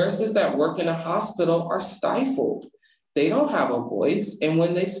nurses that work in a hospital are stifled. They don't have a voice. And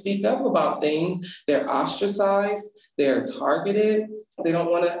when they speak up about things, they're ostracized, they're targeted. They don't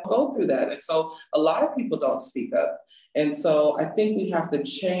want to go through that. And so a lot of people don't speak up. And so I think we have to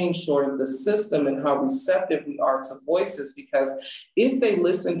change sort of the system and how receptive we are to voices, because if they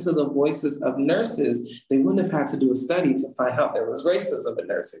listened to the voices of nurses, they wouldn't have had to do a study to find out there was racism in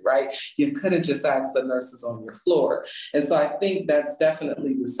nursing, right? You could have just asked the nurses on your floor. And so I think that's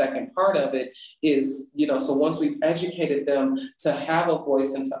definitely the second part of it is, so once we've educated them to have a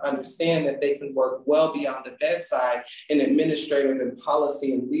voice and to understand that they can work well beyond the bedside in administrative and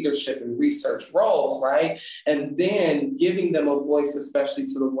policy and leadership and research roles, right? And then giving them a voice, especially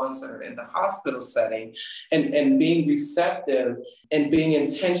to the ones that are in the hospital setting, and being receptive and being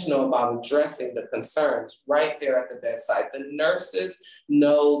intentional about addressing the concerns right there at the bedside. The nurses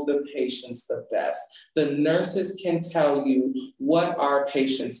know the patients the best. The nurses can tell you what our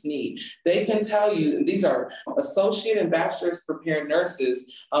patients need. They can tell you, and these are associate and bachelor's prepared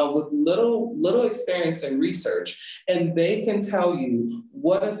nurses with little experience in research, and they can tell you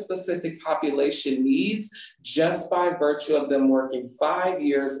what a specific population needs just by virtue of them working 5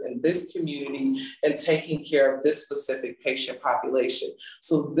 years in this community and taking care of this specific patient population.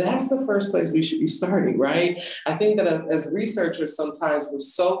 So that's the first place we should be starting, right? I think that as researchers, sometimes we're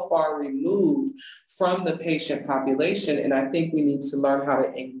so far removed from the patient population, and I think we need to learn how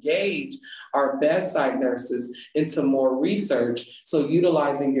to engage our bedside nurses into more research. So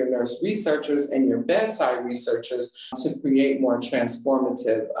utilizing your nurse researchers and your bedside researchers to create more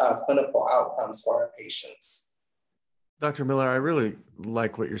transformative clinical outcomes for our patients. Dr. Miller, I really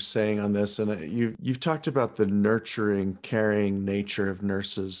like what you're saying on this. And you've talked about the nurturing, caring nature of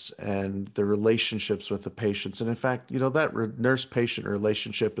nurses and the relationships with the patients. And in fact, that nurse-patient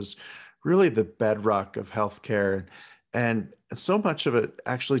relationship is really the bedrock of healthcare. And so much of it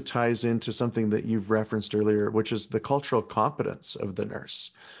actually ties into something that you've referenced earlier, which is the cultural competence of the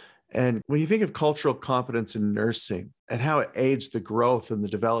nurse. And when you think of cultural competence in nursing and how it aids the growth and the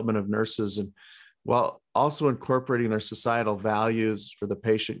development of nurses, and while also incorporating their societal values for the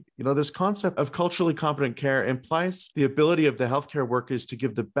patient, this concept of culturally competent care implies the ability of the healthcare workers to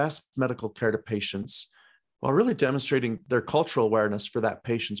give the best medical care to patients while really demonstrating their cultural awareness for that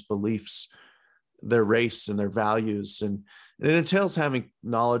patient's beliefs, their race, and their values. And it entails having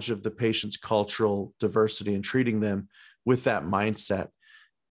knowledge of the patient's cultural diversity and treating them with that mindset.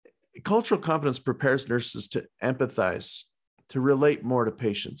 Cultural competence prepares nurses to empathize, to relate more to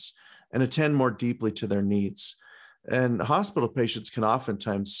patients, and attend more deeply to their needs. And hospital patients can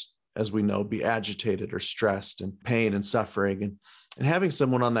oftentimes, as we know, be agitated or stressed and pain and suffering. And having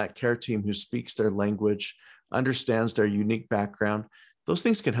someone on that care team who speaks their language, understands their unique background, those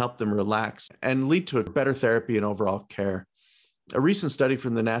things can help them relax and lead to a better therapy and overall care. A recent study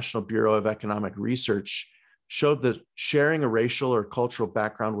from the National Bureau of Economic Research showed that sharing a racial or cultural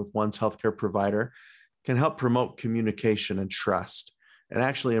background with one's healthcare provider can help promote communication and trust and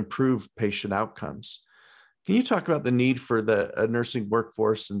actually improve patient outcomes. Can you talk about the need for a nursing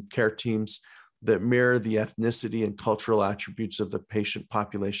workforce and care teams that mirror the ethnicity and cultural attributes of the patient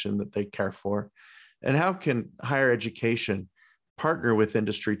population that they care for? And how can higher education partner with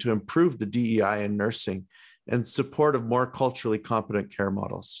industry to improve the DEI in nursing and support of more culturally competent care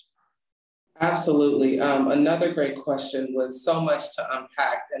models? Absolutely. Another great question with so much to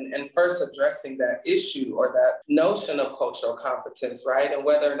unpack, and first addressing that issue or that notion of cultural competence, right? And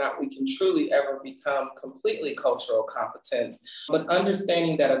whether or not we can truly ever become completely cultural competence, but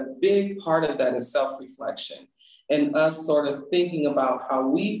understanding that a big part of that is self-reflection. And us sort of thinking about how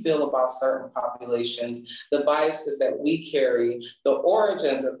we feel about certain populations, the biases that we carry, the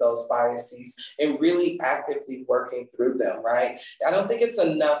origins of those biases, and really actively working through them, right? I don't think it's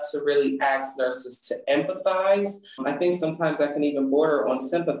enough to really ask nurses to empathize. I think sometimes that can even border on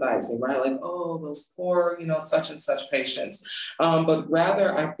sympathizing, right? Like, oh, those poor, such and such patients. But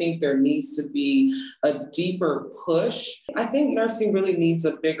rather, I think there needs to be a deeper push. I think nursing really needs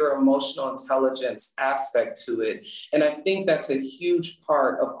a bigger emotional intelligence aspect to it. And I think that's a huge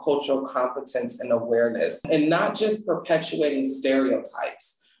part of cultural competence and awareness, and not just perpetuating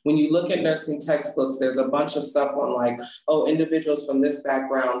stereotypes. When you look at nursing textbooks, there's a bunch of stuff on like, oh, individuals from this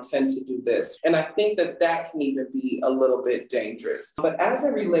background tend to do this. And I think that can even be a little bit dangerous. But as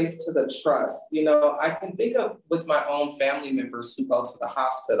it relates to the trust, I can think of with my own family members who go to the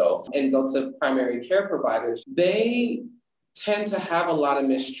hospital and go to primary care providers, they tend to have a lot of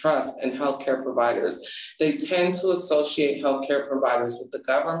mistrust in healthcare providers. They tend to associate healthcare providers with the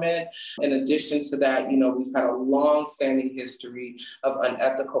government. In addition to that, we've had a long-standing history of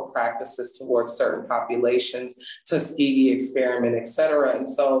unethical practices towards certain populations, Tuskegee experiment, et cetera. And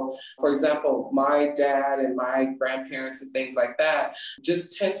so, for example, my dad and my grandparents and things like that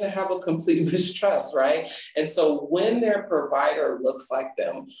just tend to have a complete mistrust, right? And so when their provider looks like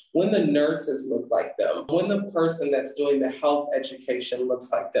them, when the nurses look like them, when the person that's doing the health education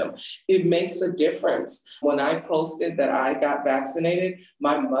looks like them, it makes a difference. When I posted that I got vaccinated,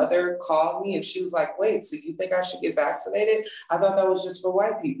 my mother called me and she was like, wait, so you think I should get vaccinated? I thought that was just for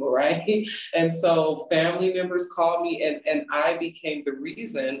white people, right? And so family members called me and I became the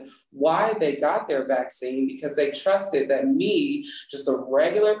reason why they got their vaccine, because they trusted that me, just a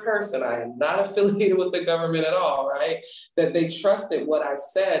regular person, I am not affiliated with the government at all, right? That they trusted what I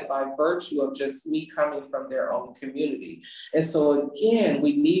said by virtue of just me coming from their own community. And so again,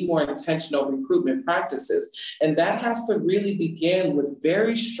 we need more intentional recruitment practices. And that has to really begin with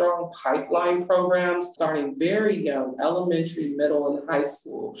very strong pipeline programs, starting very young, elementary, middle, and high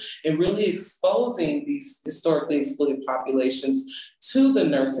school, and really exposing these historically excluded populations to the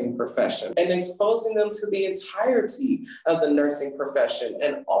nursing profession and exposing them to the entirety of the nursing profession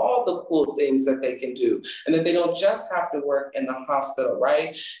and all the cool things that they can do, and that they don't just have to work in the hospital,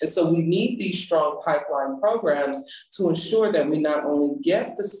 right? And so we need these strong pipeline programs to ensure that we not only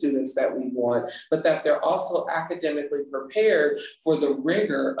get the students that we want, but that they're also academically prepared for the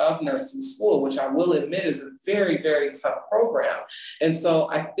rigor of nursing school, which I will admit is a very, very tough program. And so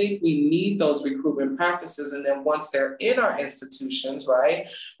I think we need those recruitment practices. And then once they're in our institutions, right,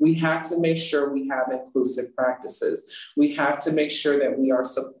 we have to make sure we have inclusive practices. We have to make sure that we are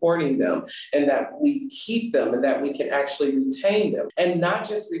supporting them and that we keep them and that we can actually retain them, and not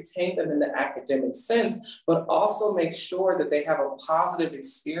just retain them in the academic sense, but also make sure that they have a positive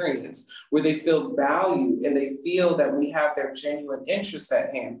experience where they feel valued and they feel that we have their genuine interests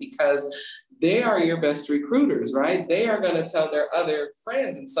at hand, because they are your best recruiters, right? They are going to tell their other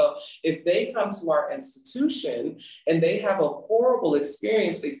friends. And so if they come to our institution and they have a horrible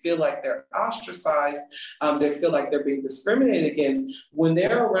experience, they feel like they're ostracized, they feel like they're being discriminated against, when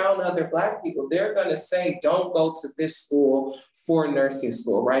they're around other Black people, they're going to say, don't go to this school for nursing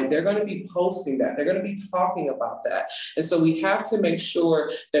school, right? They're going to be posting that. They're going to be talking about that. And so we have to make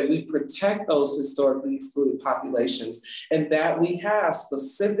sure that we protect those historically excluded populations and that we have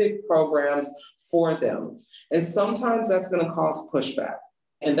specific programs for them. And sometimes that's going to cause pushback.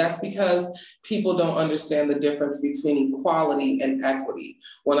 And that's because people don't understand the difference between equality and equity.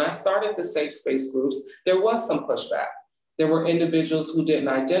 When I started the safe space groups, there was some pushback. There were individuals who didn't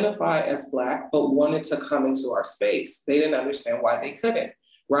identify as Black, but wanted to come into our space. They didn't understand why they couldn't,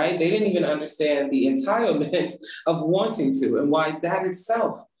 right? They didn't even understand the entitlement of wanting to, and why that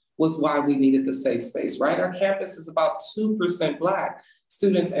itself was why we needed the safe space, right? Our campus is about 2% Black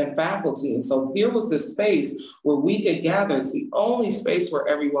students and faculty. And so here was this space where we could gather. It's the only space where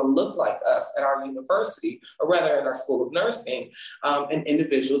everyone looked like us at our university, or rather in our School of Nursing, and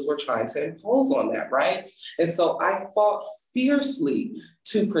individuals were trying to impose on that, right? And so I fought fiercely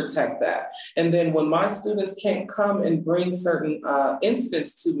to protect that. And then when my students can't come and bring certain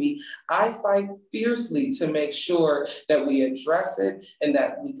incidents to me, I fight fiercely to make sure that we address it and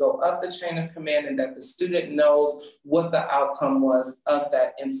that we go up the chain of command and that the student knows what the outcome was of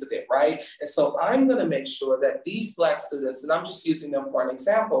that incident, right? And so I'm gonna make sure that these Black students, and I'm just using them for an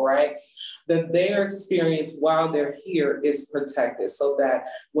example, right, that their experience while they're here is protected, so that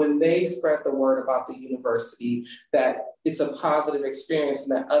when they spread the word about the university, that it's a positive experience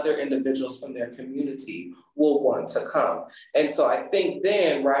and that other individuals from their community will want to come. And so I think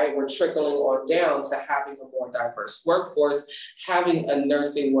then, right, we're trickling on down to having a more diverse workforce, having a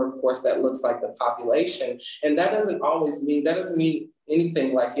nursing workforce that looks like the population. And that doesn't mean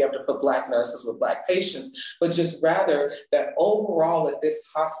anything like you have to put Black nurses with Black patients, but just rather that overall at this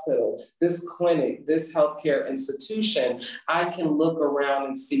hospital, this clinic, this healthcare institution, I can look around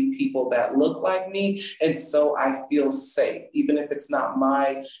and see people that look like me. And so I feel safe, even if it's not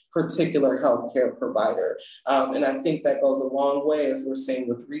my particular healthcare provider. And I think that goes a long way, as we're seeing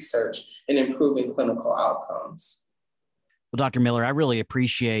with research, in improving clinical outcomes. Well, Dr. Miller, I really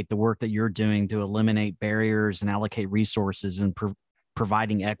appreciate the work that you're doing to eliminate barriers and allocate resources and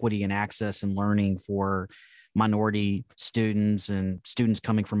providing equity and access and learning for minority students and students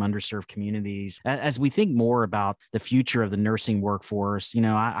coming from underserved communities. As we think more about the future of the nursing workforce,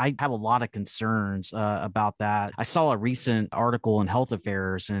 I have a lot of concerns about that. I saw a recent article in Health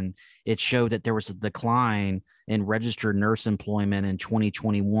Affairs, and it showed that there was a decline in registered nurse employment in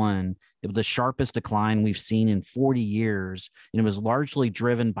 2021. It was the sharpest decline we've seen in 40 years, and it was largely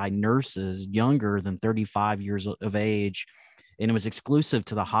driven by nurses younger than 35 years of age. And it was exclusive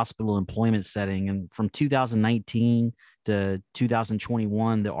to the hospital employment setting. And from 2019 to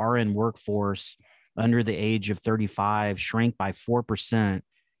 2021, the RN workforce under the age of 35 shrank by 4%,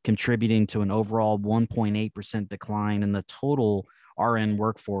 contributing to an overall 1.8% decline in the total RN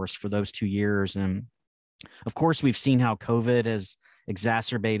workforce for those 2 years. And of course, we've seen how COVID has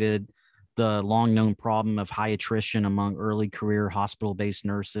exacerbated the long-known problem of high attrition among early career hospital-based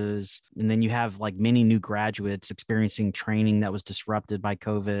nurses. And then you have like many new graduates experiencing training that was disrupted by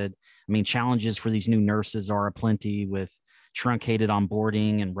COVID. I mean, challenges for these new nurses are aplenty, with truncated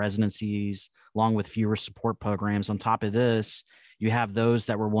onboarding and residencies, along with fewer support programs. On top of this, you have those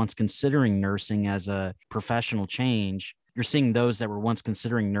that were once considering nursing as a professional change. You're seeing those that were once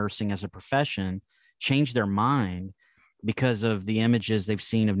considering nursing as a profession change their mind because of the images they've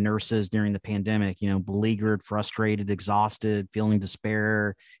seen of nurses during the pandemic, beleaguered, frustrated, exhausted, feeling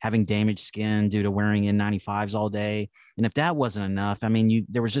despair, having damaged skin due to wearing N95s all day. And if that wasn't enough, I mean,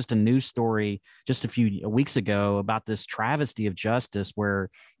 there was just a news story just a few weeks ago about this travesty of justice where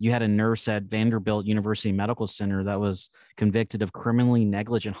you had a nurse at Vanderbilt University Medical Center that was convicted of criminally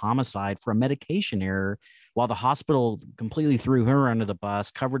negligent homicide for a medication error, while the hospital completely threw her under the bus,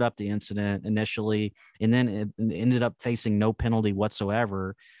 covered up the incident initially, and then it ended up facing no penalty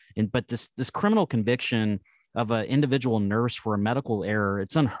whatsoever. But this criminal conviction of an individual nurse for a medical error,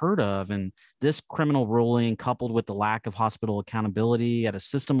 it's unheard of. And this criminal ruling, coupled with the lack of hospital accountability at a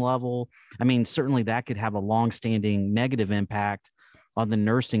system level, I mean, certainly that could have a longstanding negative impact on the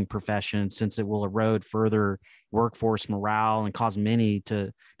nursing profession, since it will erode further workforce morale and cause many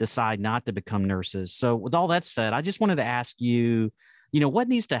to decide not to become nurses. So with all that said, I just wanted to ask you, what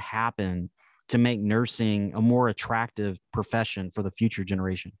needs to happen to make nursing a more attractive profession for the future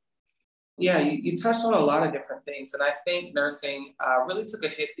generation? Yeah, you touched on a lot of different things. And I think nursing really took a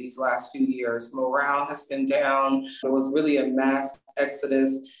hit these last few years. Morale has been down. There was really a mass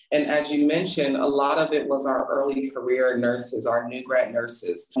exodus. And as you mentioned, a lot of it was our early career nurses, our new grad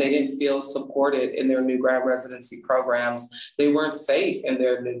nurses. They didn't feel supported in their new grad residency programs. They weren't safe in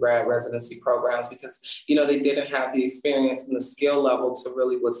their new grad residency programs because, they didn't have the experience and the skill level to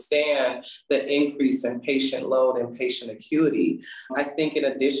really withstand the increase in patient load and patient acuity. I think in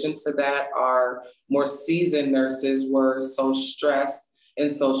addition to that, our more seasoned nurses were so stressed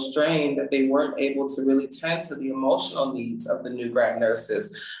and so strained that they weren't able to really tend to the emotional needs of the new grad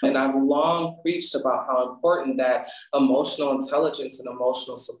nurses. And I've long preached about how important that emotional intelligence and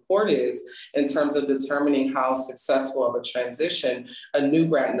emotional support is in terms of determining how successful of a transition a new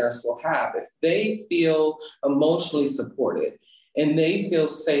grad nurse will have. If they feel emotionally supported and they feel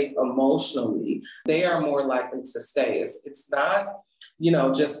safe emotionally, they are more likely to stay. It's not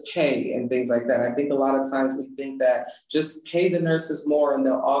just pay and things like that. I think a lot of times we think that just pay the nurses more and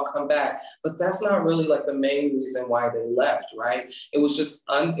they'll all come back. But that's not really like the main reason why they left, right? It was just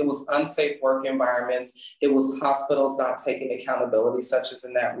it was unsafe work environments. It was hospitals not taking accountability, such as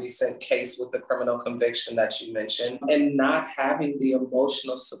in that recent case with the criminal conviction that you mentioned, and not having the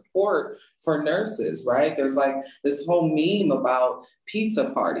emotional support for nurses, right? There's like this whole meme about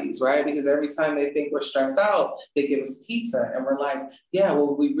pizza parties, right? Because every time they think we're stressed out, they give us pizza. And we're like, yeah,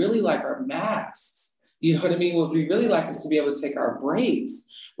 well, we really like our masks. You know what I mean? What we really like is to be able to take our breaks,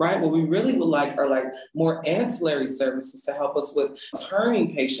 right? What we really would like are like more ancillary services to help us with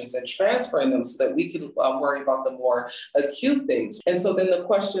turning patients and transferring them so that we can worry about the more acute things. And so then the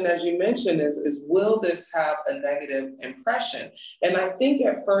question, as you mentioned, is will this have a negative impression? And I think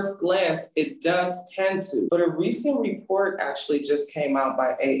at first glance, it does tend to. But a recent report actually just came out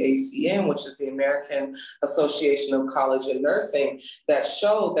by AACN, which is the American Association of College and Nursing, that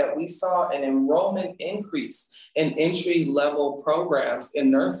showed that we saw an enrollment increase in entry-level programs in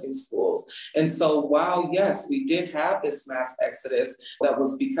nursing schools. And so while, yes, we did have this mass exodus that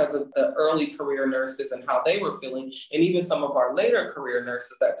was because of the early career nurses and how they were feeling, and even some of our later career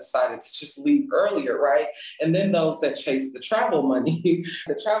nurses that decided to just leave earlier, right? And then those that chased the travel money,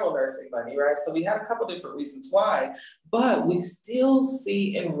 the travel nursing money, right? So we had a couple different reasons why, but we still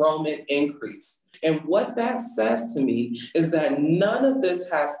see enrollment increase. And what that says to me is that none of this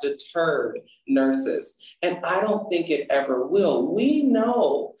has deterred nurses. And I don't think it ever will. We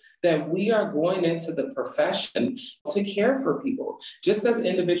know that we are going into the profession to care for people, just as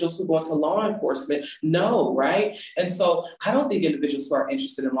individuals who go into law enforcement know, right? And so I don't think individuals who are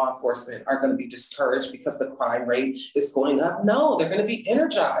interested in law enforcement are going to be discouraged because the crime rate is going up. No, they're going to be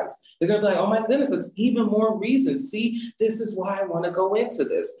energized. They're going to be like, oh my goodness, that's even more reason. See, this is why I want to go into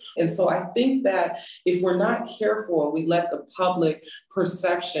this. And so I think that if we're not careful and we let the public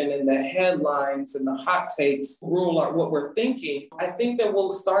perception and the headlines and the hot takes rule out what we're thinking, I think that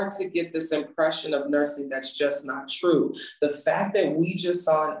we'll start to get this impression of nursing that's just not true. The fact that we just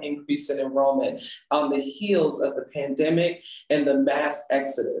saw an increase in enrollment on the heels of the pandemic and the mass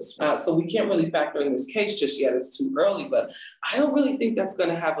exodus. So we can't really factor in this case just yet. It's too early, but I don't really think that's going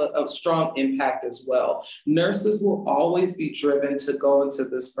to have a strong impact as well. Nurses will always be driven to go into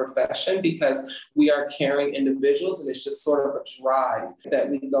this profession because we are caring individuals and it's just sort of a drive that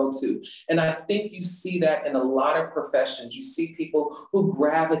we go to. And I think you see that in a lot of professions. You see people who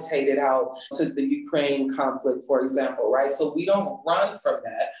gravitated out to the Ukraine conflict, for example, right? So we don't run from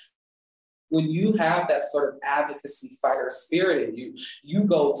that. When you have that sort of advocacy fighter spirit in you, you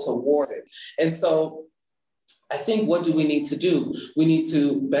go towards it. And so I think what do we need to do? We need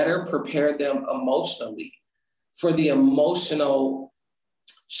to better prepare them emotionally for the emotional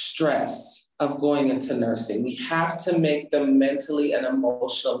stress of going into nursing. We have to make them mentally and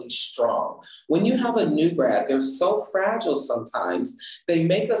emotionally strong. When you have a new grad, they're so fragile sometimes. They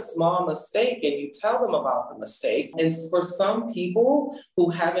make a small mistake and you tell them about the mistake. And for some people who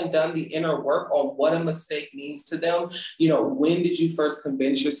haven't done the inner work on what a mistake means to them, when did you first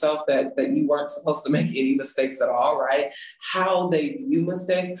convince yourself that you weren't supposed to make any mistakes at all, right? How they view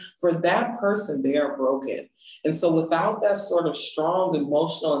mistakes, for that person, they are broken. And so without that sort of strong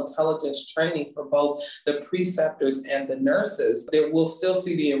emotional intelligence training for both the preceptors and the nurses, they will still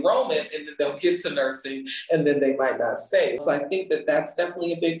see the enrollment and then they'll get to nursing and then they might not stay. So I think that that's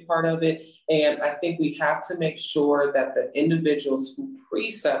definitely a big part of it. And I think we have to make sure that the individuals who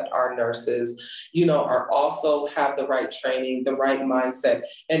precept our nurses, are also have the right training, the right mindset,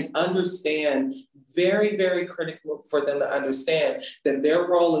 and understand, very, very critical for them to understand that their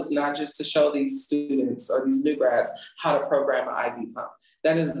role is not just to show these students or these new grads how to program an IV pump.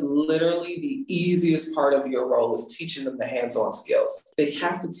 That is literally the easiest part of your role, is teaching them the hands-on skills. They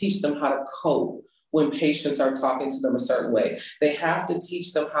have to teach them how to code when patients are talking to them a certain way. They have to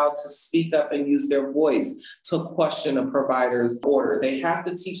teach them how to speak up and use their voice to question a provider's order. They have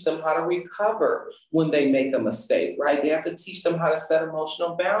to teach them how to recover when they make a mistake, right? They have to teach them how to set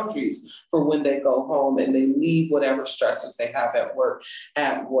emotional boundaries for when they go home and they leave whatever stressors they have at work.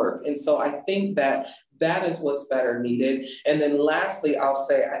 And so I think that is what's better needed. And then lastly, I'll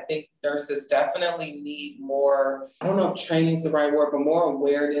say, I think nurses definitely need more, I don't know if training is the right word, but more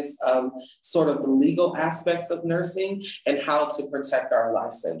awareness of sort of the legal aspects of nursing and how to protect our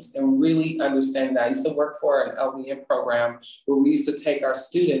license, and really understand that. I used to work for an LVN program where we used to take our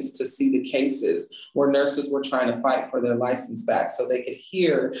students to see the cases where nurses were trying to fight for their license back so they could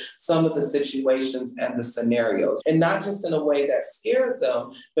hear some of the situations and the scenarios. And not just in a way that scares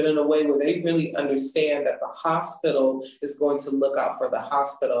them, but in a way where they really understand that the hospital is going to look out for the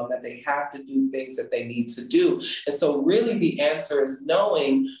hospital and that they have to do things that they need to do. And so really the answer is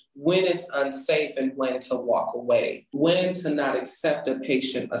knowing when it's unsafe and when to walk away, when to not accept a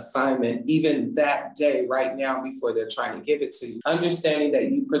patient assignment, even that day right now before they're trying to give it to you. Understanding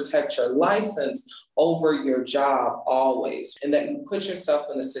that you protect your license over your job always, and that you put yourself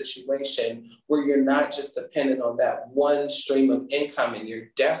in a situation where you're not just dependent on that one stream of income and you're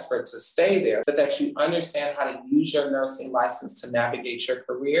desperate to stay there, but that you understand how to use your nursing license to navigate your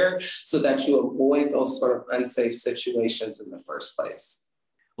career so that you avoid those sort of unsafe situations in the first place.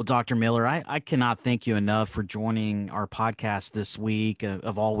 Well, Dr. Miller, I cannot thank you enough for joining our podcast this week,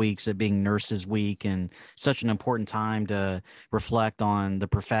 of all weeks, it being Nurses Week, and such an important time to reflect on the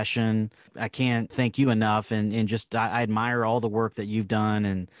profession. I can't thank you enough, and just I admire all the work that you've done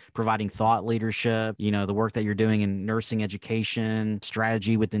in providing thought leadership, the work that you're doing in nursing education,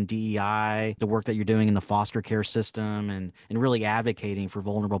 strategy within DEI, the work that you're doing in the foster care system, and really advocating for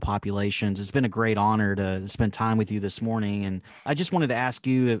vulnerable populations. It's been a great honor to spend time with you this morning, and I just wanted to ask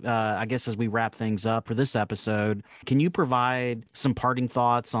you, I guess as we wrap things up for this episode, can you provide some parting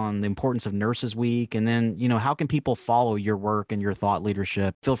thoughts on the importance of Nurses Week? And then, how can people follow your work and your thought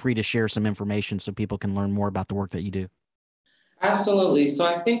leadership? Feel free to share some information so people can learn more about the work that you do. Absolutely. So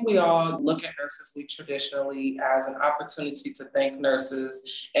I think we all look at Nurses Week traditionally as an opportunity to thank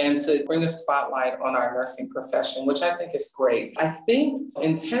nurses and to bring a spotlight on our nursing profession, which I think is great. I think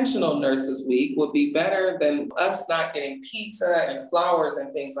intentional Nurses Week would be better than us not getting pizza and flowers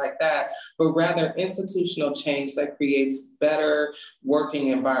and things like that, but rather institutional change that creates better working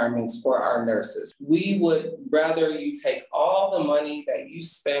environments for our nurses. We would rather you take all the money that you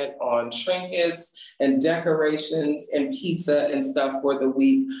spent on trinkets and decorations and pizza and stuff for the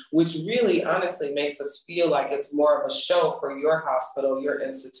week, which really honestly makes us feel like it's more of a show for your hospital, your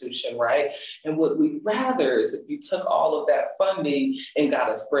institution, right? And what we'd rather is if you took all of that funding and got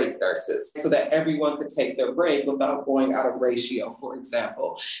us break nurses so that everyone could take their break without going out of ratio, for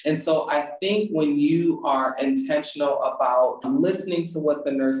example. And so I think when you are intentional about listening to what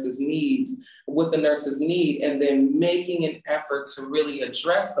the nurses need, and then making an effort to really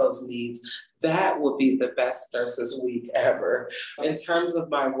address those needs, that would be the best Nurses Week ever. In terms of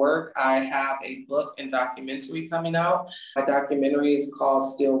my work, I have a book and documentary coming out. My documentary is called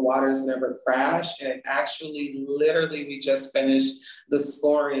Still Waters Never Crash. And it actually, literally, we just finished the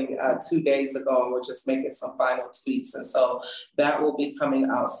scoring 2 days ago, and we're just making some final tweaks. And so that will be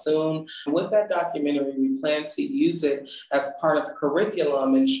coming out soon. With that documentary, we plan to use it as part of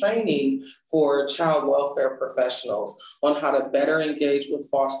curriculum and training for child welfare professionals on how to better engage with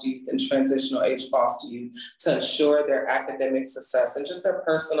foster youth and transitional age foster youth to ensure their academic success and just their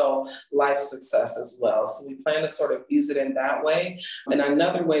personal life success as well. So we plan to sort of use it in that way. And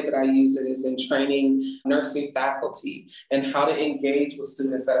another way that I use it is in training nursing faculty and how to engage with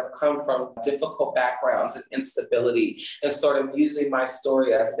students that have come from difficult backgrounds and instability, and sort of using my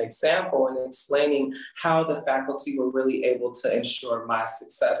story as an example and explaining how the faculty were really able to ensure my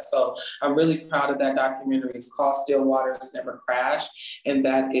success. So I'm really proud of that documentary. It's called Still Waters Never Crash, and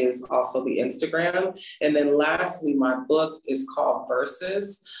that is also the Instagram. And then lastly, my book is called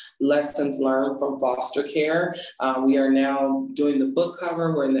Verses, Lessons Learned from Foster Care. We are now doing the book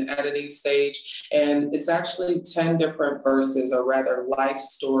cover. We're in the editing stage, and it's actually 10 different verses, or rather life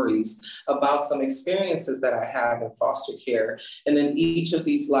stories, about some experiences that I have in foster care. And then each of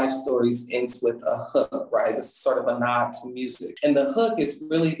these life stories ends with a hook, right? This is sort of a nod to music. And the hook is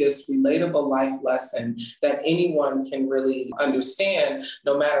really this relatable life lesson that anyone can really understand,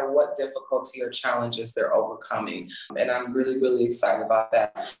 no matter what difficulty or challenges they're overcoming. And I'm really, really excited about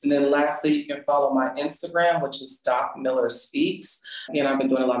that. And then lastly, you can follow my Instagram, which is Doc Miller Speaks. Again, I've been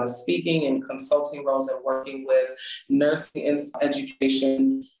doing a lot of speaking and consulting roles and working with nursing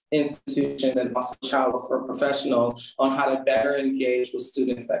education institutions and also child welfare professionals on how to better engage with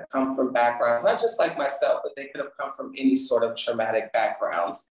students that come from backgrounds, not just like myself, but they could have come from any sort of traumatic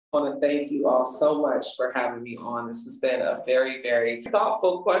backgrounds. I want to thank you all so much for having me on. This has been a very, very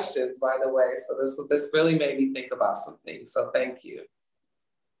thoughtful questions, by the way. So this really made me think about some things. So thank you.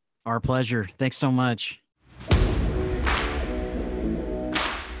 Our pleasure. Thanks so much.